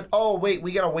guy, but oh, wait,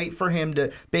 we got to wait for him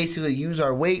to basically use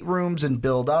our weight rooms and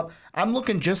build up. I'm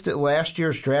looking just at last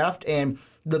year's draft, and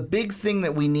the big thing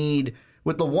that we need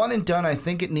with the one and done, I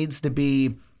think it needs to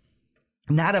be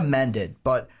not amended,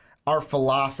 but our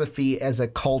philosophy as a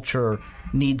culture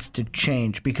needs to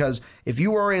change. Because if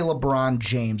you are a LeBron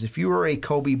James, if you are a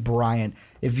Kobe Bryant,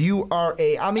 if you are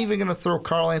I'm even going to throw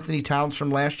Karl Anthony Towns from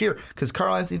last year, because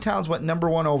Karl Anthony Towns went number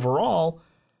 1 overall,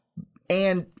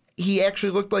 and he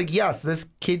actually looked like, yes, this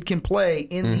kid can play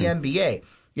in the NBA.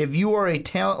 If you are a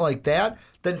talent like that,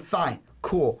 then fine,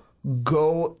 cool,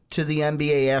 go to the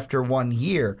NBA after 1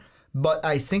 year. But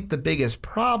I think the biggest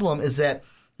problem is that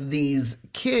these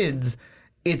kids,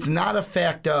 it's not a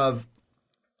fact of,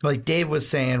 like Dave was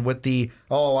saying, with the,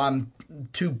 I'm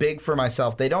too big for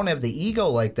myself. They don't have the ego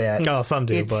like that. No, some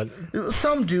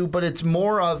do, but it's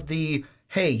more of the,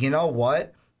 hey, you know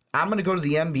what? I'm going to go to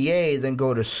the NBA than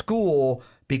go to school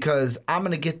because I'm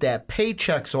going to get that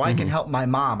paycheck so I can help my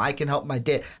mom. I can help my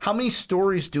dad. How many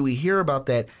stories do we hear about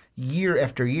that year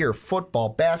after year? Football,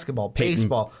 basketball,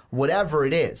 baseball, whatever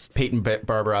it is. Peyton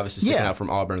Barber obviously sticking out from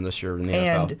Auburn this year in the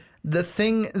NFL. And the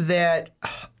thing that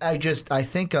I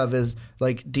think of is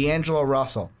like D'Angelo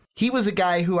Russell. He was a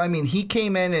guy who, he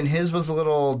came in and his was a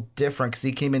little different because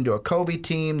he came into a Kobe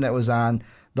team that was on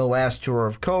the last tour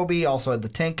of Kobe, also had the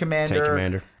Tank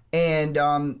Commander. And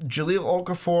Jahlil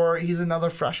Okafor, he's another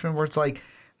freshman where it's like,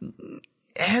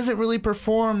 hasn't really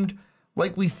performed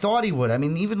like we thought he would.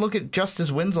 Even look at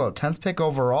Justice Winslow, 10th pick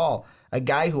overall, a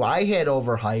guy who I had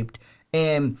overhyped.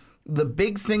 And the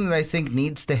big thing that I think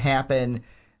needs to happen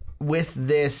with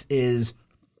this is,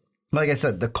 like I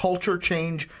said, the culture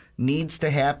change needs to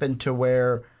happen to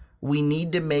where we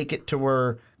need to make it to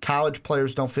where college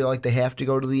players don't feel like they have to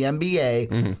go to the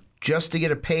NBA just to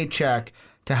get a paycheck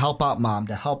to help out mom,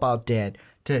 to help out dad,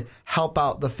 to help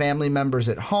out the family members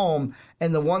at home.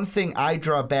 And the one thing I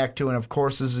draw back to, and of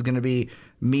course this is going to be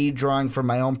me drawing from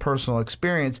my own personal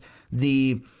experience,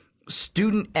 the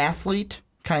student athlete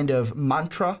kind of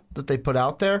mantra that they put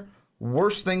out there,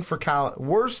 worst thing for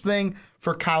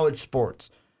college sports,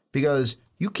 because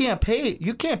you can't pay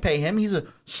him. He's a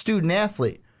student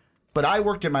athlete. But I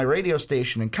worked at my radio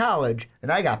station in college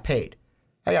and I got paid.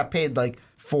 I got paid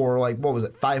for what was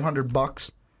it,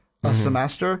 $500 a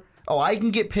semester. Oh, I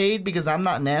can get paid because I'm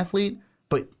not an athlete,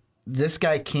 but this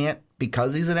guy can't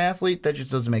because he's an athlete? That just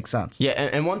doesn't make sense. Yeah,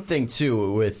 and one thing,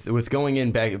 too, with going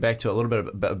in back to a little bit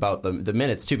about the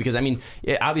minutes, too, because,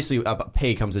 obviously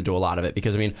pay comes into a lot of it,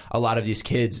 because, a lot of these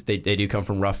kids, they do come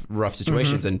from rough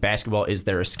situations, and basketball is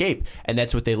their escape, and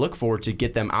that's what they look for to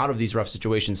get them out of these rough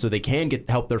situations so they can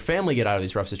help their family get out of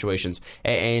these rough situations.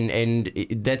 And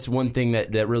that's one thing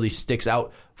that really sticks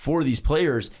out for these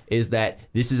players, is that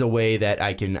this is a way that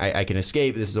I can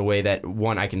escape. This is a way that,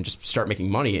 one, I can just start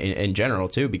making money in general,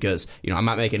 too, because I'm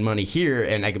not making money here,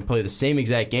 and I can play the same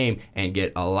exact game and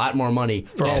get a lot more money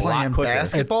for a lot quicker.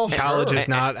 Basketball, college is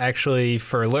not actually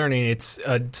for learning; it's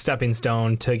a stepping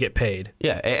stone to get paid.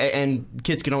 Yeah, and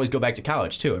kids can always go back to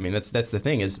college too. That's the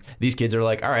thing, is these kids are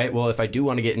like, all right, well, if I do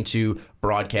want to get into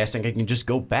broadcasting, I can just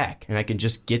go back and I can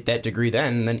just get that degree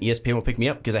then, and then ESPN will pick me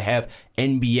up because I have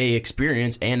NBA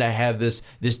experience and I have this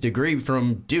degree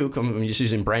from Duke. I'm just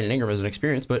using Brandon Ingram as an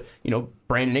experience, but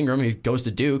Brandon Ingram, he goes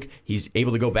to Duke, he's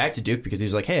able to go back to Duke because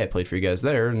he's like, hey, I played for you guys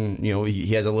there, and he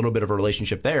has a little bit of a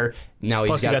relationship there. Now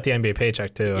plus he got the NBA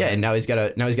paycheck too. Yeah, and now he's got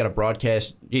a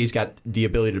broadcast. He's got the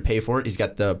ability to pay for it. He's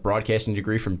got the broadcasting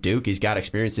degree from Duke. He's got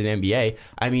experience in the NBA.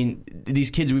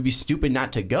 These kids would be stupid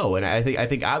not to go. And I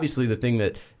think obviously the thing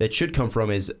that should come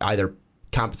from is either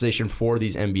compensation for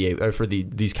these NBA or for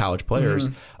these college players,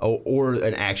 or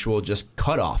an actual just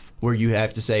cutoff where you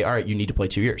have to say, all right, you need to play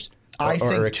 2 years.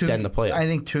 Or extend the playoff. I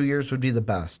think 2 years would be the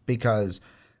best, because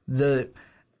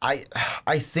I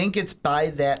think it's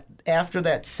by that, after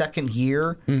that second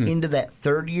year into that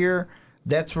third year,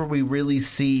 that's where we really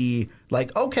see,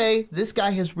 okay, this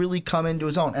guy has really come into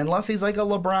his own. Unless he's like a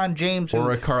LeBron James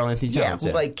or a Karl Anthony Towns,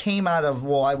 who came out of,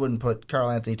 I wouldn't put Karl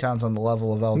Anthony Towns on the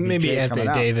level of LBJ. Maybe Anthony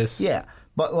Davis. Yeah,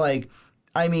 but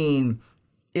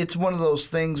it's one of those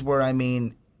things where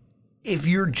if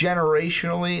you're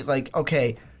generationally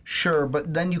okay. Sure,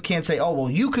 but then you can't say, "Oh, well,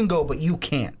 you can go, but you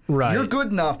can't." Right. You're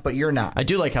good enough, but you're not. I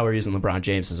do like how we're using LeBron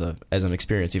James as an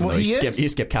experience, even though he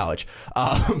skipped college.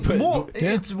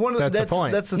 It's one of that's the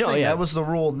point. That's the thing. Yeah. That was the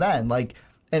rule then.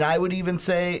 And I would even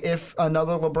say if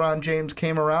another LeBron James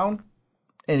came around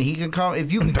and he can come.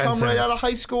 If you can come right out of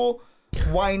high school,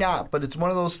 why not? But it's one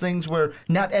of those things where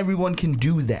not everyone can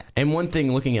do that. And one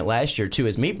thing looking at last year, too,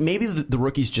 is maybe the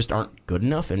rookies just aren't good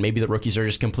enough, and maybe the rookies are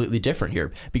just completely different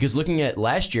here. Because looking at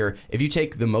last year, if you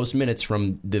take the most minutes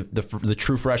from the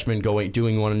true freshman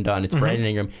doing one and done, it's Brandon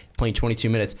Ingram playing 22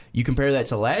 minutes. You compare that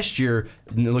to last year,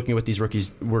 looking at what these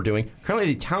rookies were doing.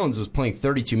 Currently, Towns was playing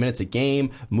 32 minutes a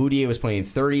game. Moutier was playing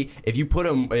 30. If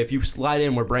you slide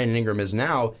in where Brandon Ingram is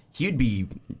now, he'd be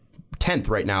 10th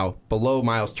right now, below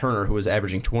Miles Turner, who is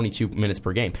averaging 22 minutes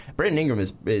per game. Brandon Ingram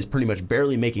is pretty much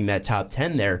barely making that top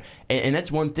 10 there. And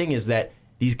that's one thing, is that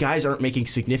these guys aren't making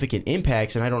significant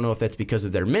impacts, and I don't know if that's because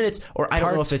of their minutes, or I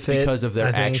don't know if it's because of their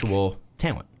actual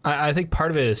talent. I think part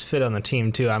of it is fit on the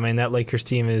team, too. I mean, that Lakers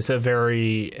team is a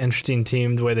very interesting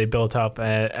team, the way they built up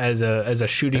as a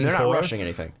shooting core. And they're not rushing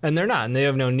anything. And they're not, and they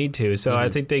have no need to. So I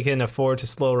think they can afford to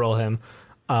slow roll him.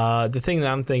 The thing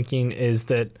that I'm thinking is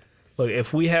that, look,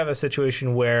 if we have a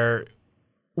situation where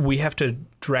we have to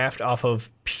draft off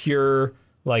of pure,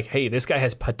 like, hey, this guy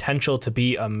has potential to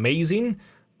be amazing,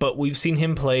 but we've seen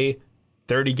him play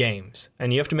 30 games,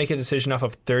 and you have to make a decision off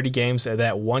of 30 games,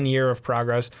 that 1 year of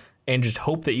progress, and just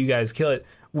hope that you guys kill it.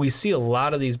 We see a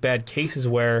lot of these bad cases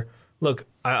where, look,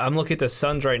 I'm looking at the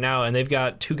Suns right now, and they've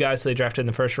got two guys they drafted in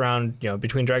the first round,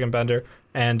 between Dragan Bender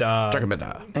and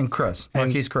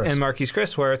Marquise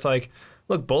Chris, where it's like,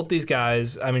 look, both these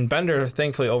guys, I mean, Bender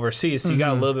thankfully overseas, so you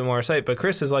got a little bit more sight, but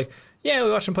Chris is like, yeah,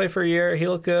 we watched him play for a year. He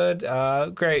looked good.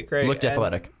 Great. Looked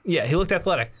athletic. Yeah, he looked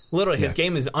athletic. Literally, his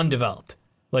game is undeveloped.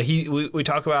 Like we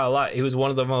talk about it a lot. He was one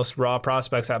of the most raw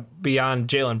prospects beyond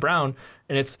Jaylen Brown,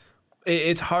 and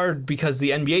it's hard because the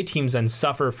NBA teams then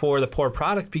suffer for the poor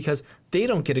product because they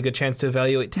don't get a good chance to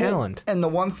evaluate talent. And the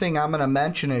one thing I'm going to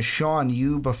mention is,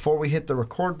 Sean, before we hit the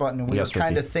record button, we were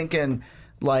kind of thinking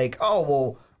like, oh,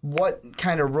 well, what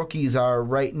kind of rookies are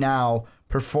right now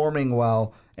performing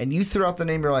well? And you threw out the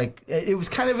name, you're like, it was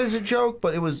kind of as a joke,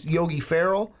 but it was Yogi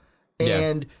Ferrell.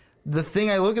 And the thing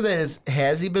I look at that is,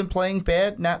 has he been playing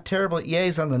bad? Not terrible. Yeah,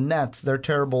 he's on the Nets. They're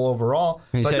terrible overall.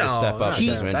 He's had to step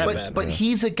up. But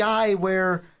he's a guy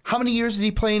where, how many years did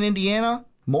he play in Indiana?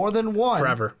 More than one.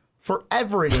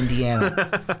 Forever in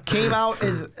Indiana. Came out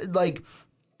as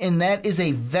and that is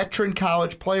a veteran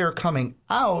college player coming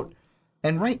out.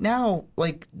 And right now,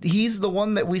 he's the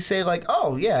one that we say,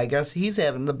 oh, yeah, I guess he's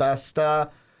having the best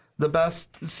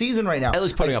season right now. At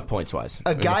least putting up points-wise.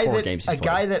 A guy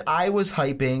that I was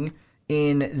hyping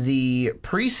in the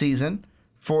preseason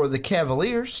for the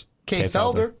Cavaliers, Kay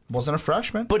Felder, wasn't a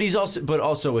freshman. But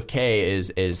also with Kay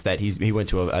is that he went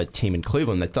to a team in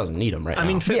Cleveland that doesn't need him right now. I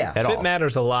mean, fit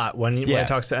matters a lot when it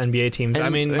talks to NBA teams.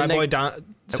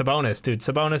 Sabonis, dude.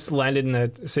 Sabonis landed in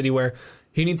a city where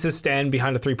he needs to stand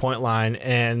behind a three-point line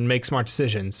and make smart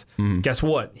decisions. Guess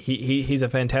what? He's a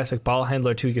fantastic ball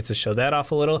handler, too. He gets to show that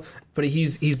off a little. But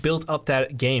he's built up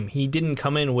that game. He didn't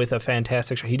come in with a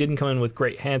fantastic shot. He didn't come in with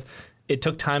great hands. It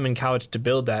took time in college to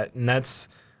build that. And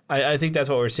I think that's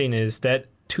what we're seeing is that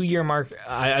 2-year mark.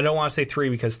 I don't want to say 3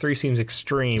 because 3 seems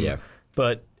extreme. Yeah.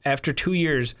 But after 2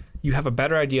 years, you have a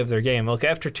better idea of their game. Look,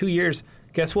 after 2 years,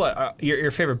 guess what?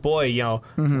 Your favorite boy,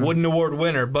 Wooden Award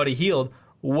winner, Buddy Hield,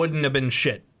 wouldn't have been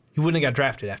shit. He wouldn't have got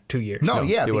drafted after 2 years. No,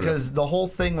 because the whole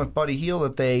thing with Buddy Hield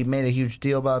that they made a huge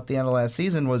deal about at the end of last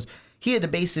season was he had to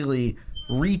basically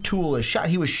retool his shot.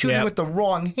 He was shooting with the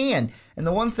wrong hand. And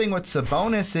the one thing with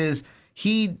Sabonis is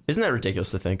isn't that ridiculous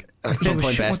to think? Playing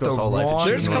basketball his whole life.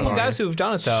 There's a couple guys who've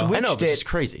done it though. I know, but it's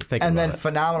crazy.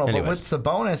 Phenomenal. Anyways. But with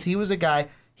Sabonis, he was a guy.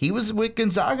 He was with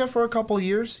Gonzaga for a couple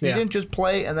years. He didn't just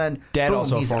play and then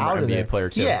also he's a former out of NBA there. player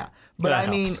too. Yeah. But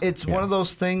it's one of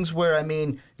those things where,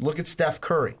 look at Steph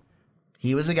Curry.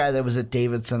 He was a guy that was at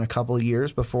Davidson a couple of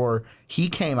years before he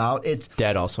came out.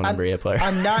 Dad also an NBA player.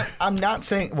 I'm not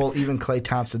saying, well, even Klay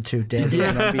Thompson too, Dad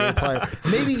an NBA player.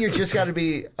 Maybe you just got to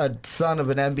be a son of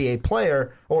an NBA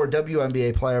player or a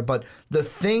WNBA player. But the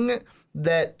thing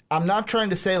that I'm not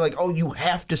trying to say you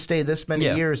have to stay this many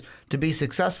years to be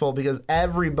successful, because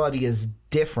everybody is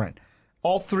different.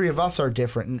 All three of us are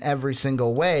different in every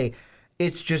single way.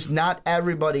 It's just not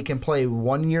everybody can play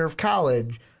 1 year of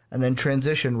college and then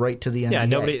transition right to the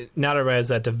NBA. Not everybody has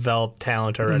that developed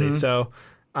talent already. So,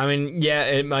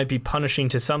 it might be punishing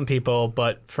to some people,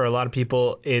 but for a lot of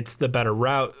people, it's the better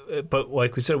route. But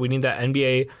like we said, we need that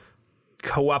NBA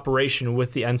cooperation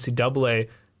with the NCAA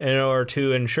in order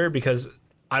to ensure, because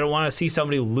I don't want to see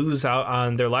somebody lose out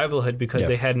on their livelihood because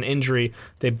they had an injury.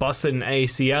 They busted an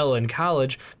ACL in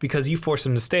college because you forced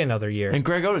them to stay another year. And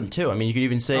Greg Oden, too. You could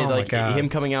even say him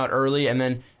coming out early and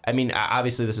then I mean,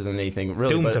 obviously this isn't anything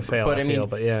really doomed to fail. But I feel,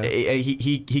 but yeah,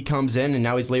 he comes in and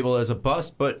now he's labeled as a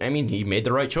bust. But I mean, he made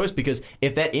the right choice because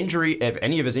if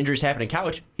any of his injuries happen in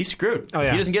college, he's screwed. Oh,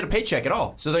 yeah. He doesn't get a paycheck at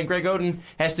all. So then Greg Oden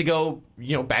has to go,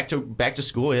 back to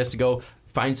school. He has to go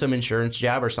find some insurance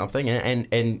job or something,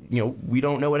 and we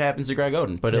don't know what happens to Greg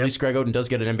Oden, but at least Greg Oden does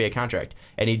get an NBA contract,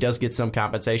 and he does get some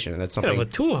compensation, and that's something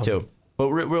with two of them. too. But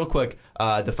real quick,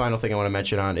 the final thing I want to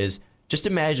mention on is just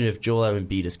imagine if Joel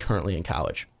Embiid is currently in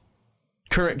college.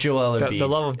 Current Joel Embiid. The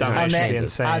level of domination is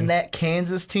insane. On that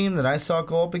Kansas team that I saw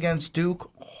go up against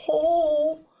Duke,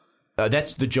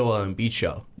 that's the Joel Embiid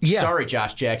show. Yeah. Sorry,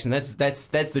 Josh Jackson. That's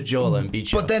the Joel Embiid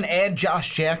show. But then add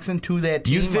Josh Jackson to that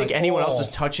team. Do you think anyone else is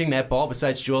touching that ball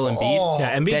besides Joel Embiid?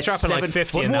 Yeah, Embiid's dropping like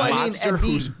 50 and monster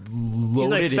who's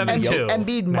loaded he's like 7'2".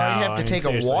 Embiid might have to take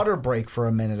a water break for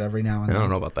a minute every now and then. I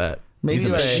don't know about that. Maybe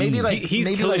he's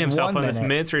killing like himself on this minute.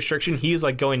 minutes restriction. He's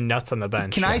like going nuts on the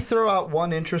bench. Can I throw out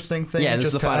one interesting thing? Yeah, this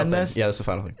is the final thing. This? Yeah, this is the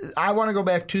final thing. I want to go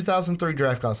back 2003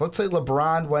 draft class. Let's say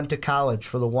LeBron went to college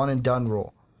for the one and done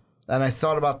rule. And I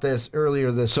thought about this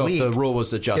earlier this week. So if the rule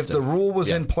was adjusted. If the rule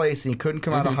was in place and he couldn't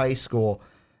come out of high school,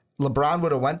 LeBron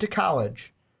would have went to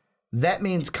college. That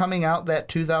means coming out that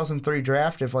 2003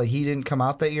 draft, if he didn't come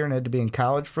out that year and had to be in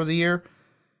college for the year,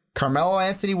 Carmelo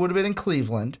Anthony would have been in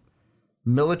Cleveland.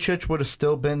 Milicic would have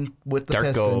still been with the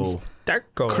Pistons.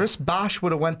 Darko. Chris Bosh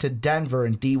would have went to Denver,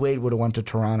 and D Wade would have went to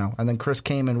Toronto, and then Chris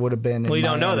Kaman would have been. Well, you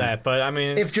don't know that, but I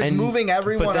mean, if just moving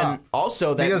everyone up,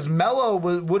 also that because Melo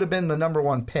would have been the number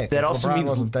one pick. That also LeBron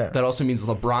wasn't there. That also means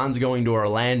LeBron's going to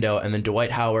Orlando, and then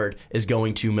Dwight Howard is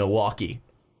going to Milwaukee.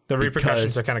 The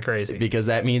repercussions are kind of crazy because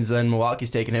that means then Milwaukee's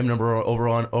taking him number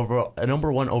one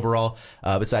overall.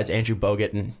 Besides Andrew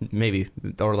Bogut, and maybe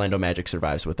the Orlando Magic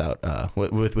survives without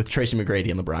with Tracy McGrady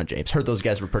and LeBron James. Heard those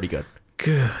guys were pretty good.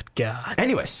 Good God.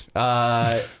 Anyways,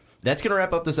 that's gonna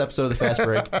wrap up this episode of the Fast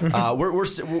Break.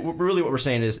 We're really what we're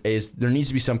saying is there needs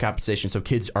to be some compensation so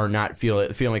kids are not feeling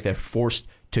like they're forced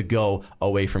to go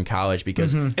away from college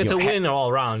because it's a win all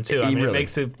around too. I mean, really.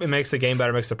 it makes the game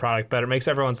better, makes the product better, makes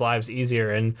everyone's lives easier.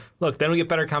 And look, then we get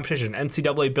better competition.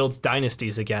 NCAA builds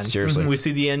dynasties again. Seriously, we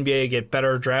see the NBA get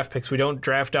better draft picks. We don't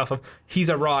draft off of he's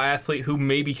a raw athlete who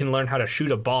maybe can learn how to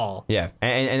shoot a ball. Yeah,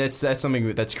 and that's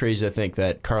something that's crazy to think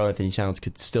that Karl Anthony Towns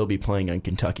could still be playing on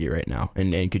Kentucky right now.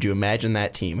 And could you imagine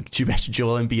that team? Could you imagine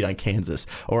Joel Embiid on Kansas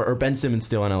or Ben Simmons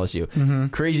still on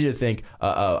LSU? Crazy to think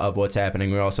of what's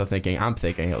happening. I'm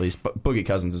thinking at least, Boogie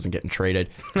Cousins isn't getting traded.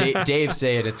 Dave's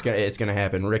saying it's gonna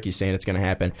happen. Ricky's saying it's gonna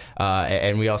happen.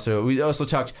 And we also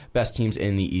talked best teams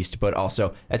in the East, but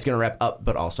also that's gonna wrap up.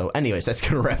 But also, anyways, that's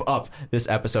gonna wrap up this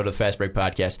episode of the Fast Break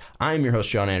Podcast. I'm your host,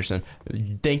 Sean Anderson.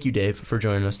 Thank you, Dave, for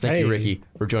joining us. Thank you, Ricky,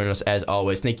 for joining us as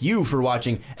always. Thank you for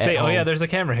watching. Oh yeah, there's a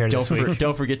camera here.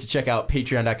 Don't forget to check out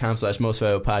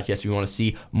patreon.com/mostvaluablepodcast if you want to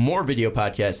see more video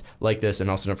podcasts like this,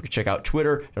 and also don't forget to check out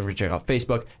Twitter. Don't forget to check out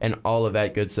Facebook and all of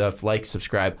that good stuff. Like,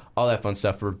 subscribe, all that fun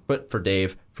stuff. But for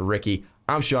Dave, for Ricky,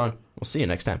 I'm Sean. We'll see you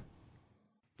next time.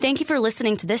 Thank you for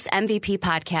listening to this MVP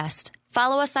podcast.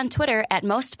 Follow us on Twitter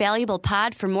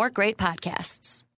 @MostValuablePod for more great podcasts.